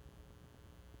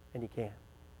 And you can't.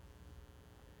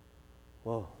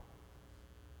 Whoa.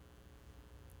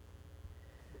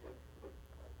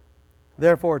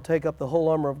 Therefore, take up the whole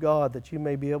armor of God, that you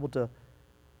may be able to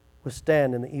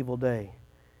withstand in the evil day.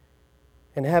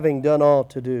 And having done all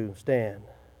to do, stand.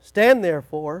 Stand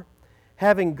therefore,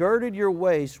 having girded your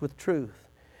waist with truth.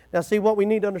 Now see, what we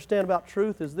need to understand about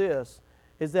truth is this,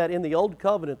 is that in the Old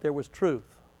Covenant there was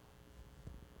truth.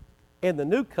 In the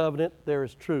New Covenant there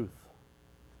is truth.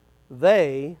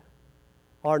 They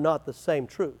are not the same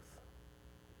truth.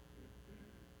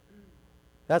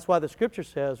 That's why the Scripture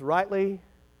says, rightly,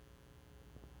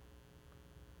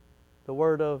 the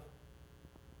word of,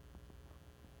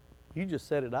 you just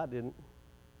said it, I didn't.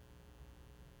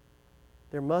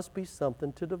 There must be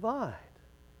something to divide.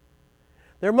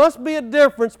 There must be a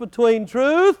difference between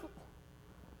truth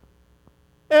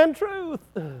and truth.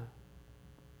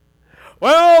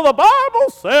 Well, the Bible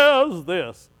says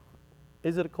this.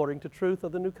 Is it according to truth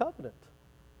of the New Covenant?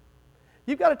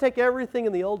 You've got to take everything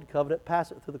in the Old Covenant,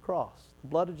 pass it through the cross. The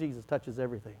blood of Jesus touches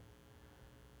everything.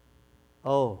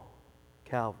 Oh,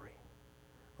 Calvary.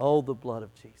 Oh, the blood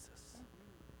of Jesus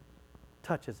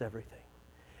touches everything.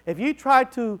 If you try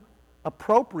to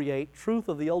appropriate truth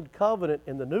of the Old Covenant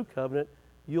in the New Covenant,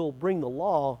 you'll bring the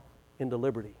law into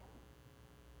liberty.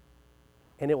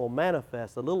 And it will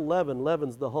manifest. A little leaven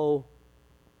leavens the whole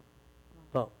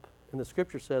lump. And the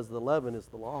Scripture says the leaven is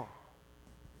the law.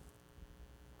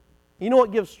 You know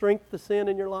what gives strength to sin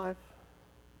in your life?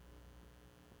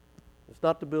 It's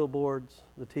not the billboards,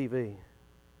 the TV.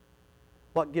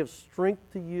 What gives strength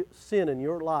to sin in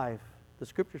your life, the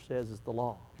Scripture says, is the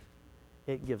law.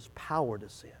 It gives power to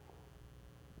sin.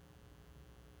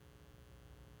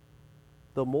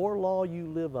 The more law you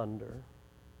live under,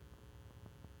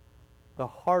 the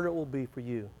harder it will be for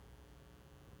you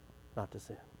not to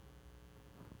sin.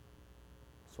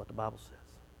 That's what the Bible says.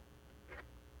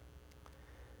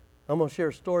 I'm going to share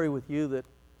a story with you that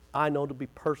I know to be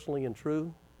personally and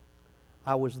true.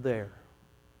 I was there.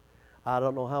 I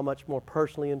don't know how much more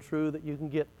personally and true that you can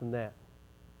get than that.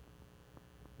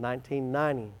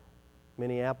 1990,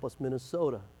 Minneapolis,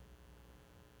 Minnesota.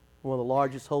 One of the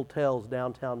largest hotels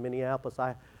downtown Minneapolis.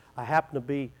 I happened to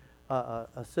be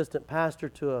assistant pastor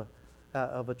to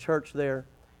of a church there,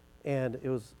 and it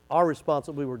was our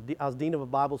responsibility. I was dean of a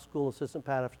Bible school, assistant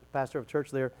pastor of a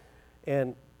church there,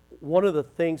 and one of the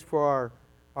things for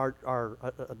our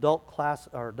adult class,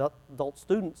 our adult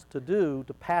students to do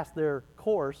to pass their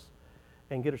course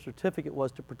and get a certificate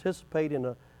was to participate in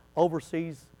an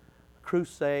overseas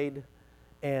crusade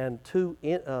and 2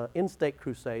 in-state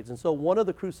crusades. And so one of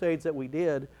the crusades that we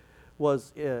did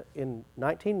was in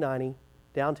 1990,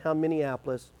 downtown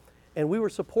Minneapolis, and we were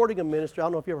supporting a ministry. I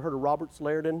don't know if you ever heard of Robert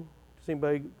Slaridan. Does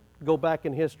anybody go back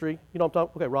in history? You know what I'm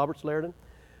talking? Okay, Robert Slaridan.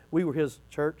 We were his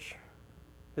church,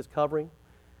 his covering.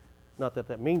 Not that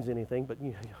that means anything, but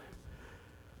you know.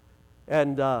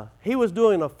 And he was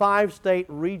doing a 5-state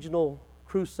regional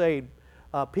crusade.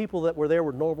 People that were there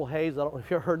were Norval Hayes. I don't know if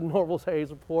you've ever heard of Norval Hayes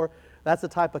before. That's the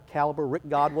type of caliber. Rick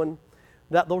Godwin.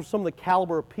 Those are some of the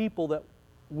caliber of people that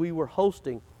we were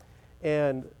hosting.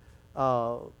 And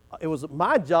it was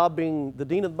my job, being the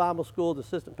dean of the Bible school, the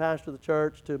assistant pastor of the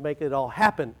church, to make it all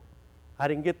happen. I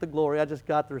didn't get the glory. I just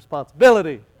got the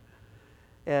responsibility.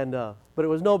 And but it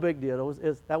was no big deal.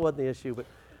 That wasn't the issue. But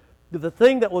the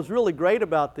thing that was really great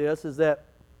about this is that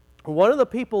one of the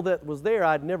people that was there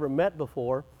I'd never met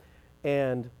before,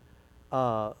 and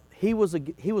he was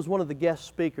one of the guest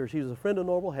speakers. He was a friend of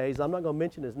Norval Hayes. I'm not going to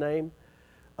mention his name,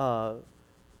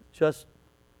 just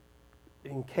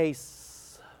in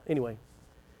case. Anyway,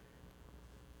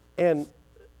 and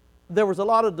there was a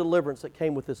lot of deliverance that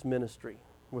came with this ministry,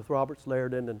 with Robert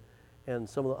Slaridan and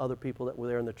some of the other people that were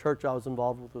there. And the church I was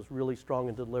involved with was really strong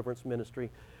in deliverance ministry.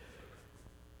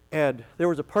 And there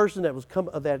was a person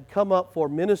that had come up for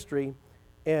ministry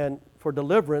and for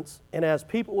deliverance, and as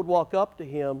people would walk up to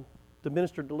him to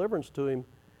minister deliverance to him,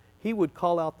 he would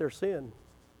call out their sin.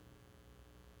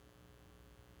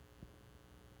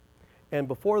 And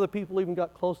before the people even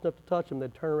got close enough to touch him,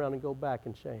 they'd turn around and go back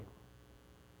in shame.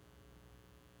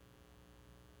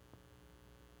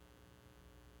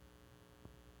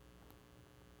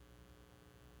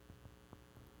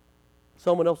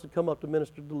 Someone else would come up to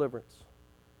minister deliverance.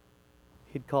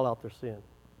 He'd call out their sin.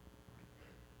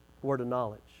 Word of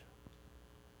knowledge.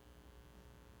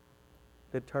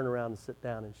 They'd turn around and sit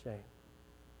down in shame.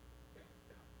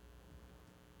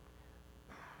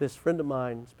 This friend of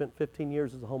mine spent 15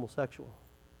 years as a homosexual.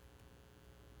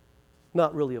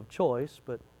 Not really of choice,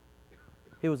 but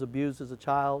he was abused as a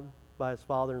child by his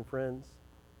father and friends.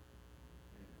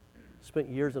 Spent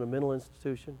years in a mental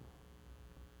institution.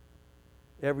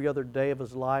 Every other day of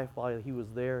his life while he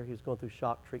was there, he was going through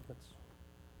shock treatments.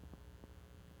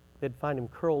 They'd find him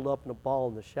curled up in a ball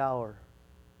in the shower,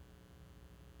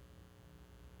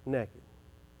 naked,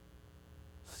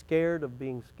 scared of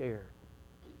being scared,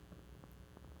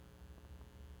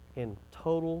 in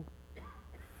total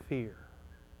fear,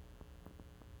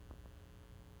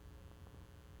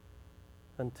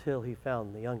 until he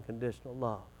found the unconditional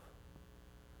love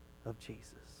of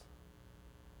Jesus.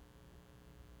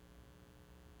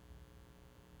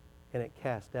 And it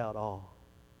cast out all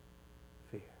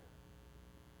fear.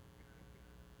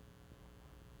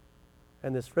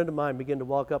 And this friend of mine began to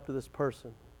walk up to this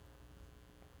person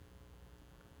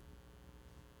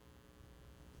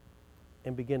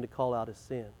and begin to call out his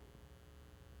sin.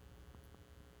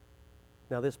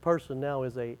 Now this person now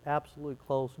is an absolute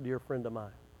close, dear friend of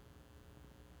mine.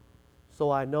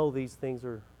 So I know these things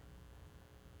are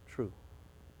true.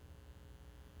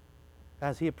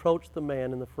 As he approached the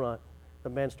man in the front, the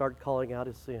man started calling out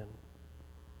his sin.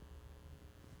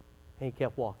 And he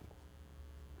kept walking.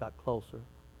 Got closer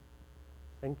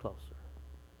and closer.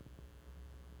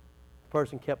 The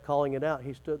person kept calling it out.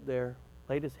 He stood there,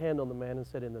 laid his hand on the man and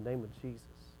said, "In the name of Jesus,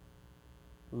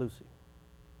 loose him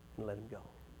and let him go."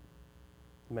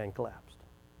 The man collapsed.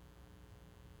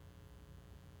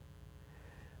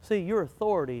 See, your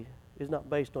authority is not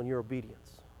based on your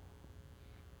obedience.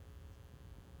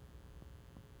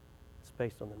 It's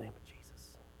based on the name of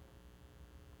Jesus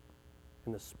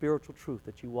and the spiritual truth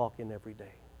that you walk in every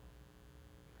day.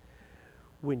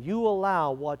 When you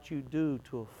allow what you do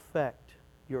to affect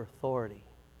your authority,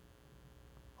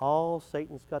 all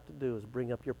Satan's got to do is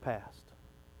bring up your past,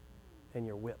 and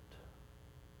you're whipped.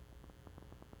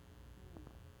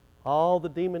 All the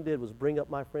demon did was bring up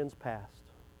my friend's past.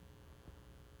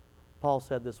 Paul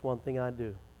said, "This one thing I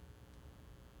do,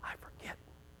 I forget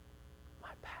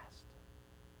my past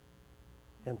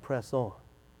and press on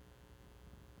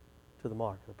to the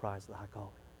mark of the prize of the high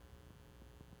calling."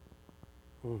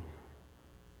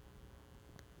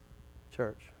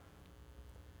 Church,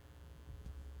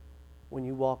 when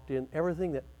you walked in,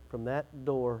 everything that from that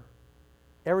door,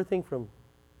 everything from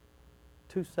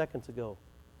 2 seconds ago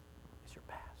is your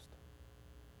past.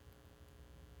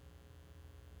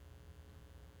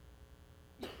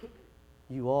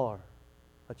 You are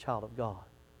a child of God,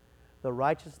 the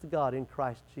righteousness of God in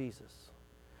Christ Jesus.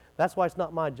 That's why it's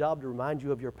not my job to remind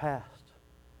you of your past.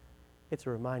 It's to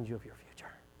remind you of your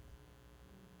future.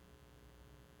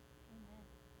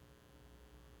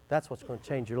 That's what's going to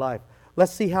change your life.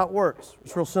 Let's see how it works.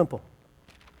 It's real simple.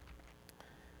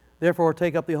 Therefore,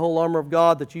 take up the whole armor of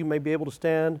God that you may be able to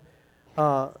stand,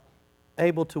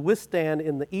 able to withstand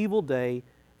in the evil day,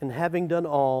 and having done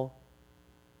all,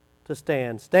 to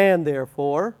stand. Stand,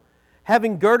 therefore,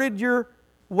 having girded your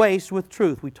waist with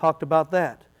truth. We talked about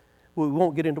that. We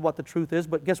won't get into what the truth is,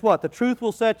 but guess what? The truth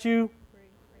will set you free.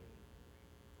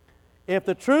 If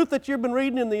the truth that you've been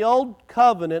reading in the Old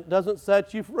Covenant doesn't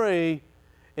set you free,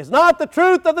 it's not the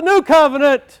truth of the New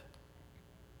Covenant.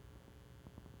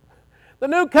 The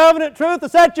New Covenant truth will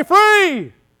set you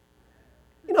free.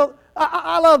 You know,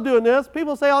 I love doing this.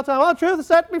 People say all the time, oh, truth has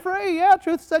set me free. Yeah,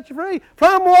 truth has set you free.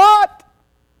 From what?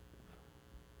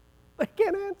 They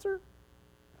can't answer.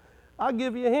 I'll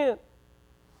give you a hint.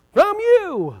 From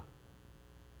you.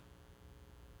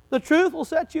 The truth will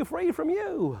set you free from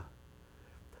you.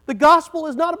 The gospel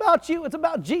is not about you, it's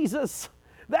about Jesus.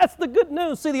 That's the good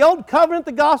news. See, the Old Covenant,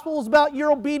 the gospel is about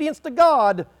your obedience to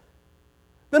God.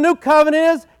 The New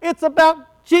Covenant is, it's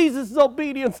about Jesus'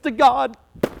 obedience to God.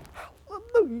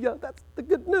 Hallelujah, that's the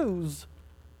good news.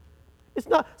 It's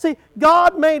not, see,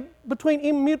 God made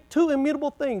between two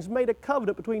immutable things, made a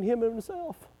covenant between Him and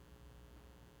Himself.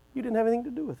 You didn't have anything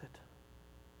to do with it.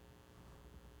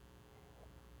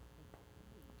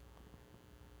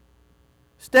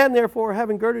 Stand therefore,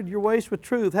 having girded your waist with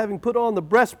truth, having put on the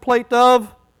breastplate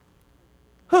of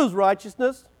whose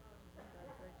righteousness?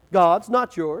 God's,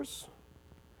 not yours.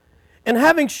 And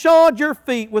having shod your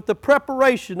feet with the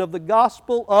preparation of the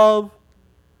gospel of,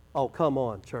 oh, come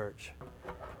on, church.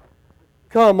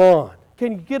 Come on.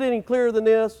 Can you get any clearer than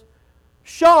this?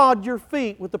 Shod your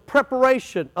feet with the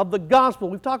preparation of the gospel.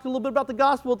 We've talked a little bit about the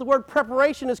gospel, but the word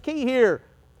preparation is key here.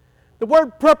 The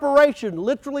word preparation,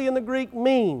 literally in the Greek,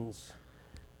 means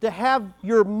to have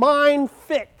your mind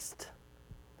fixed,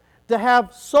 to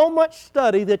have so much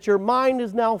study that your mind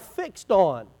is now fixed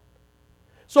on.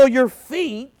 So your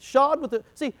feet, shod with the...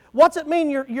 See, what's it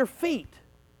mean, your feet?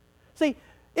 See,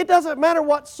 it doesn't matter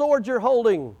what sword you're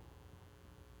holding.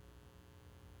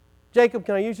 Jacob,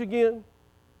 can I use you again?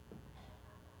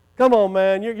 Come on,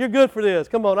 man, you're good for this.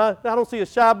 Come on, I don't see a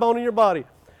shy bone in your body.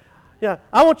 Yeah,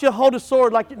 I want you to hold a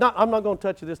sword like... I'm not going to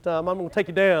touch you this time. I'm going to take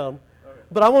you down.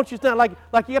 But I want you to stand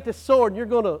like you got this sword and you're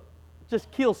going to just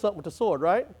kill something with the sword,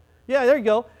 right? Yeah, there you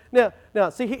go. Now,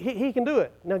 see, he can do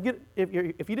it. Now, if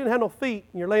you didn't have no feet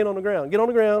and you're laying on the ground, get on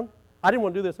the ground. I didn't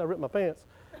want to do this. I ripped my pants.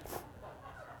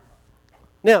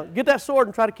 Now, get that sword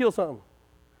and try to kill something.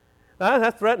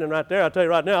 That's threatening right there. I'll tell you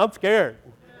right now, I'm scared.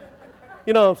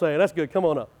 You know what I'm saying? That's good. Come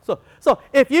on up. So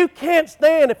if you can't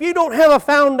stand, if you don't have a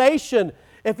foundation,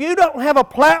 if you don't have a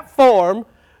platform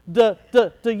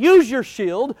to use your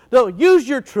shield, to use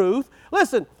your truth,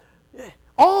 listen,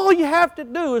 all you have to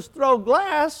do is throw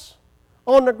glass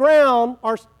on the ground,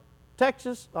 or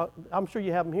Texas, I'm sure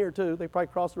you have them here too, they probably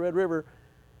cross the Red River,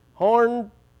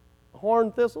 horn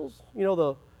thistles, you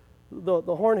know,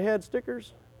 the horn head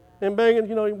stickers, and banging,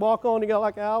 you know, you walk on, you got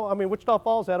like owl. I mean, Wichita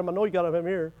Falls had them, I know you got them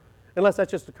here, unless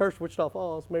that's just a curse of Wichita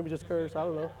Falls, maybe just curse, I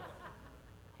don't know.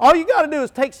 All you got to do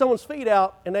is take someone's feet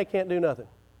out and they can't do nothing.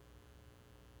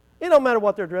 It don't matter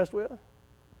what they're dressed with.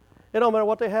 It don't matter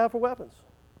what they have for weapons.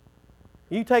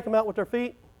 You take them out with their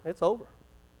feet, it's over.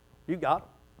 You got them.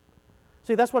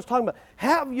 See, that's what it's talking about.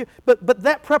 But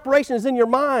that preparation is in your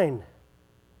mind.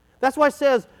 That's why it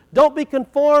says, don't be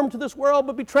conformed to this world,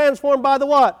 but be transformed by the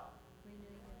what? Renewing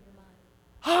of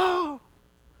your mind. Oh,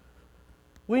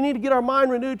 we need to get our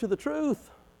mind renewed to the truth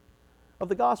of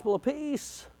the gospel of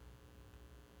peace.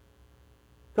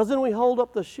 Because then we hold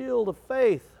up the shield of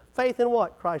faith. Faith in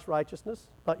what? Christ's righteousness,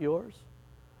 not yours.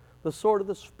 The sword of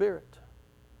the Spirit.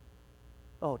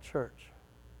 Oh, church.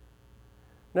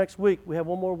 Next week, we have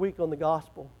one more week on the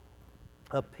gospel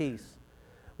of peace.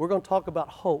 We're going to talk about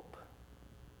hope.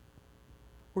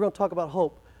 We're going to talk about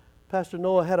hope. Pastor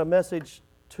Noah had a message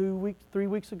 2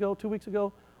 weeks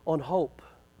ago on hope.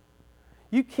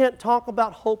 You can't talk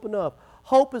about hope enough.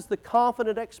 Hope is the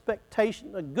confident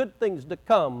expectation of good things to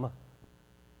come.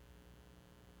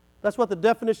 That's what the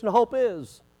definition of hope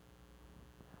is.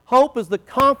 Hope is the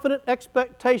confident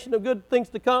expectation of good things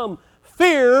to come.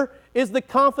 Fear is the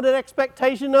confident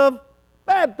expectation of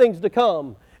bad things to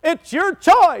come. It's your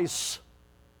choice.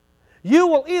 You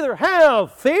will either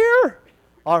have fear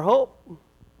or hope.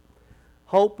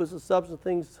 Hope is the substance of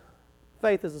things,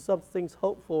 faith is the substance of things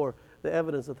hoped for, the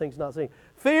evidence of things not seen.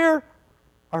 Fear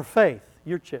or faith,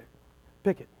 your chick.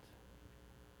 Pick it.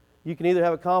 You can either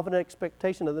have a confident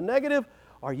expectation of the negative,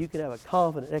 or you can have a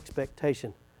confident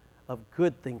expectation of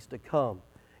good things to come.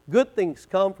 Good things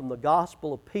come from the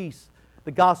gospel of peace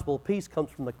The gospel of peace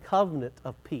comes from the covenant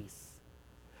of peace.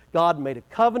 God made a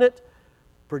covenant,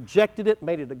 projected it,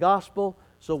 made it a gospel,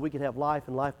 so we could have life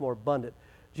and life more abundant.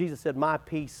 Jesus said, my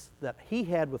peace that he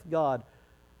had with God,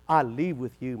 I leave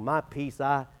with you. My peace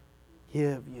I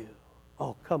give you.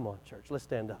 Oh, come on, church. Let's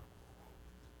stand up.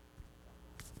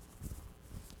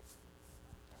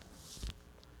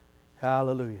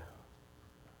 Hallelujah.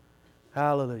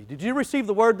 Hallelujah. Did you receive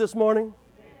the word this morning?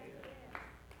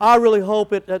 I really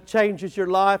hope it changes your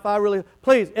life.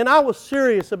 Please. And I was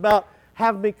serious about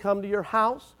having me come to your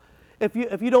house. If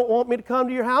you don't want me to come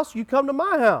to your house, you come to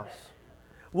my house.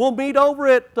 We'll meet over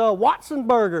at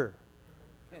Watsonburger.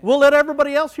 We'll let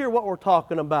everybody else hear what we're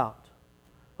talking about.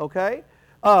 Okay?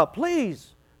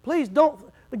 Please don't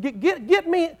get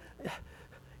me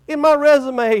in my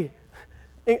resume.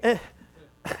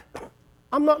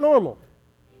 I'm not normal.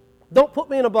 Don't put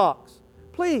me in a box.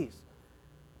 Please.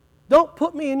 Don't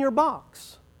put me in your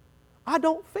box. I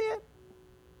don't fit.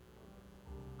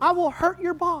 I will hurt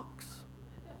your box.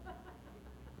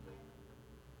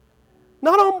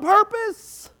 Not on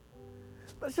purpose.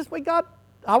 But it's just way God.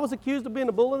 I was accused of being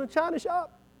a bull in a china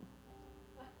shop.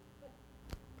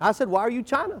 I said, why are you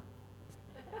China?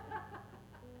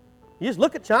 You just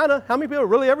look at China. How many people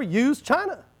really ever use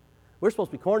China? We're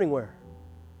supposed to be Corningware.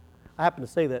 I happened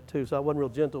to say that too, so I wasn't real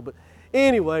gentle. But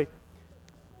anyway,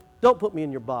 don't put me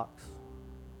in your box.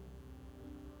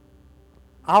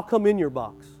 I'll come in your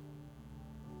box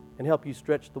and help you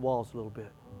stretch the walls a little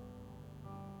bit.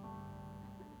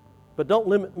 But don't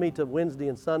limit me to Wednesday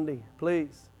and Sunday,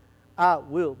 please. I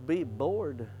will be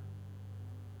bored.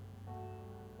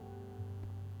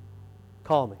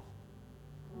 Call me.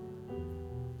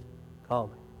 Call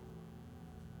me.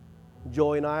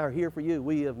 Joy and I are here for you.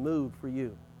 We have moved for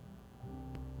you.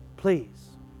 Please,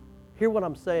 hear what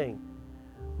I'm saying.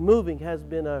 Moving has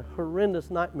been a horrendous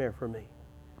nightmare for me.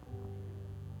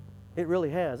 It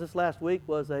really has. This last week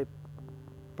was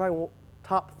probably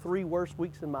top 3 worst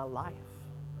weeks in my life.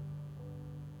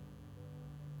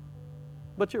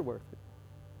 But you're worth it.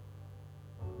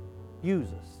 Use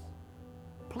us.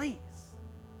 Please.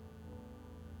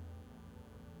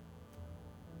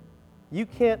 You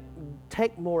can't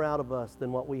take more out of us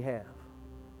than what we have,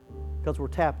 because we're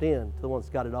tapped in to the one that's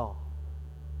got it all.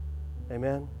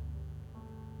 Amen?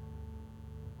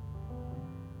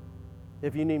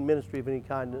 If you need ministry of any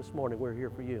kind this morning, we're here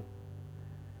for you.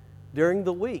 During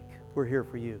the week, we're here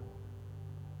for you.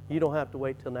 You don't have to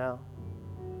wait till now.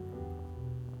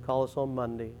 Call us on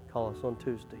Monday. Call us on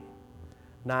Tuesday.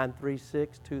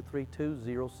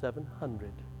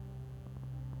 936-232-0700.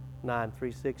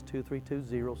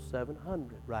 936-232-0700.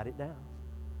 Write it down.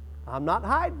 I'm not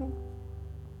hiding.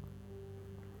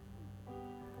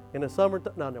 In the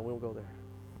summertime, no, we won't go there.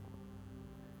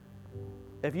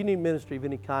 If you need ministry of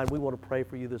any kind, we want to pray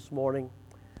for you this morning.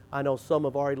 I know some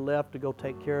have already left to go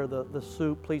take care of the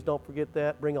soup. Please don't forget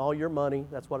that. Bring all your money.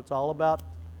 That's what it's all about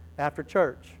after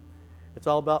church. It's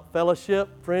all about fellowship,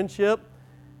 friendship.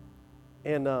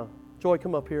 And Joy,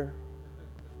 come up here.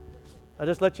 I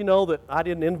just let you know that I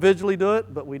didn't individually do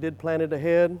it, but we did plan it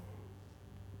ahead.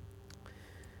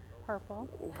 Purple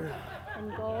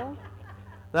and gold.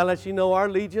 That lets you know our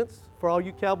allegiance for all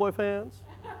you Cowboy fans.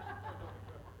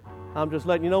 I'm just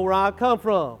letting you know where I come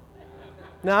from.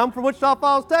 Now, I'm from Wichita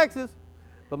Falls, Texas,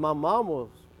 but my mom was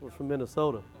from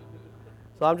Minnesota.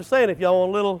 So I'm just saying, if y'all want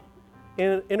a little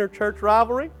inter-church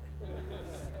rivalry,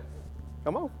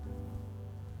 come on.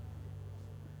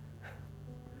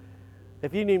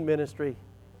 If you need ministry,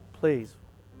 please,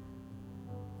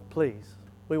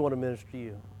 we want to minister to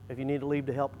you. If you need to leave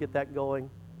to help get that going,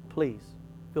 please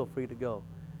feel free to go.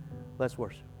 Let's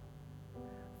worship.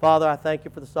 Father, I thank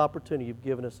you for this opportunity you've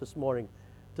given us this morning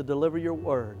to deliver your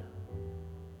word.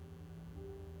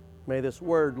 May this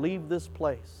word leave this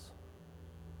place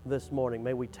this morning.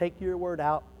 May we take your word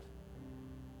out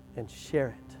and share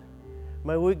it.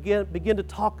 May we begin to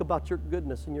talk about your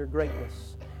goodness and your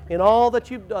greatness in all that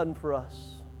you've done for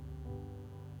us,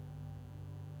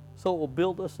 so it will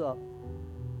build us up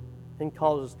and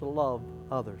cause us to love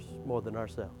others more than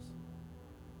ourselves.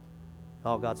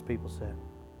 All God's people said,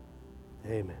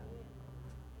 amen.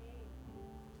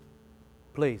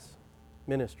 Please,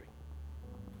 ministry.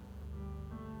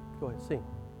 Go ahead, sing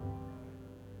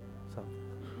something.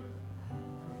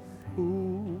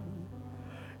 Who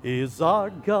is our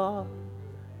God?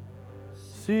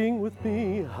 Sing with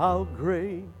me, how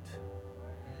great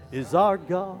is our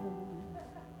God.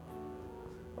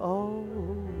 Oh,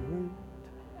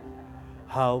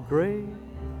 how great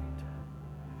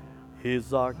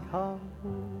is our God.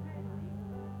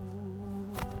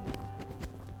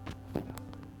 I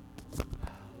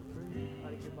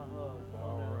didn't get my hug.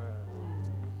 All right.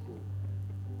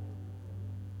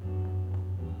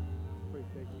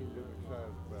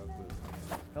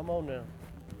 Come on now.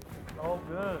 All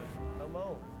good. Come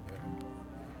on.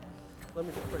 Let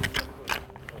me just pray for you.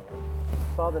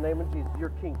 Father, in the name of Jesus, your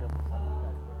kingdom.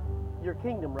 Your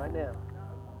kingdom right now.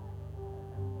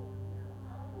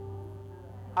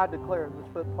 I declare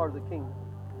this part of the kingdom.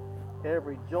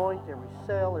 Every joint, every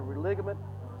cell, every ligament,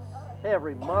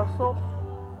 every muscle,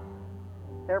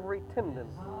 every tendon,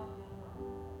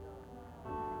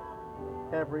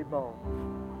 every bone.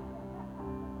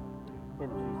 In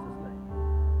Jesus' name.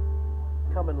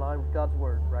 Come in line with God's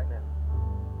word right now.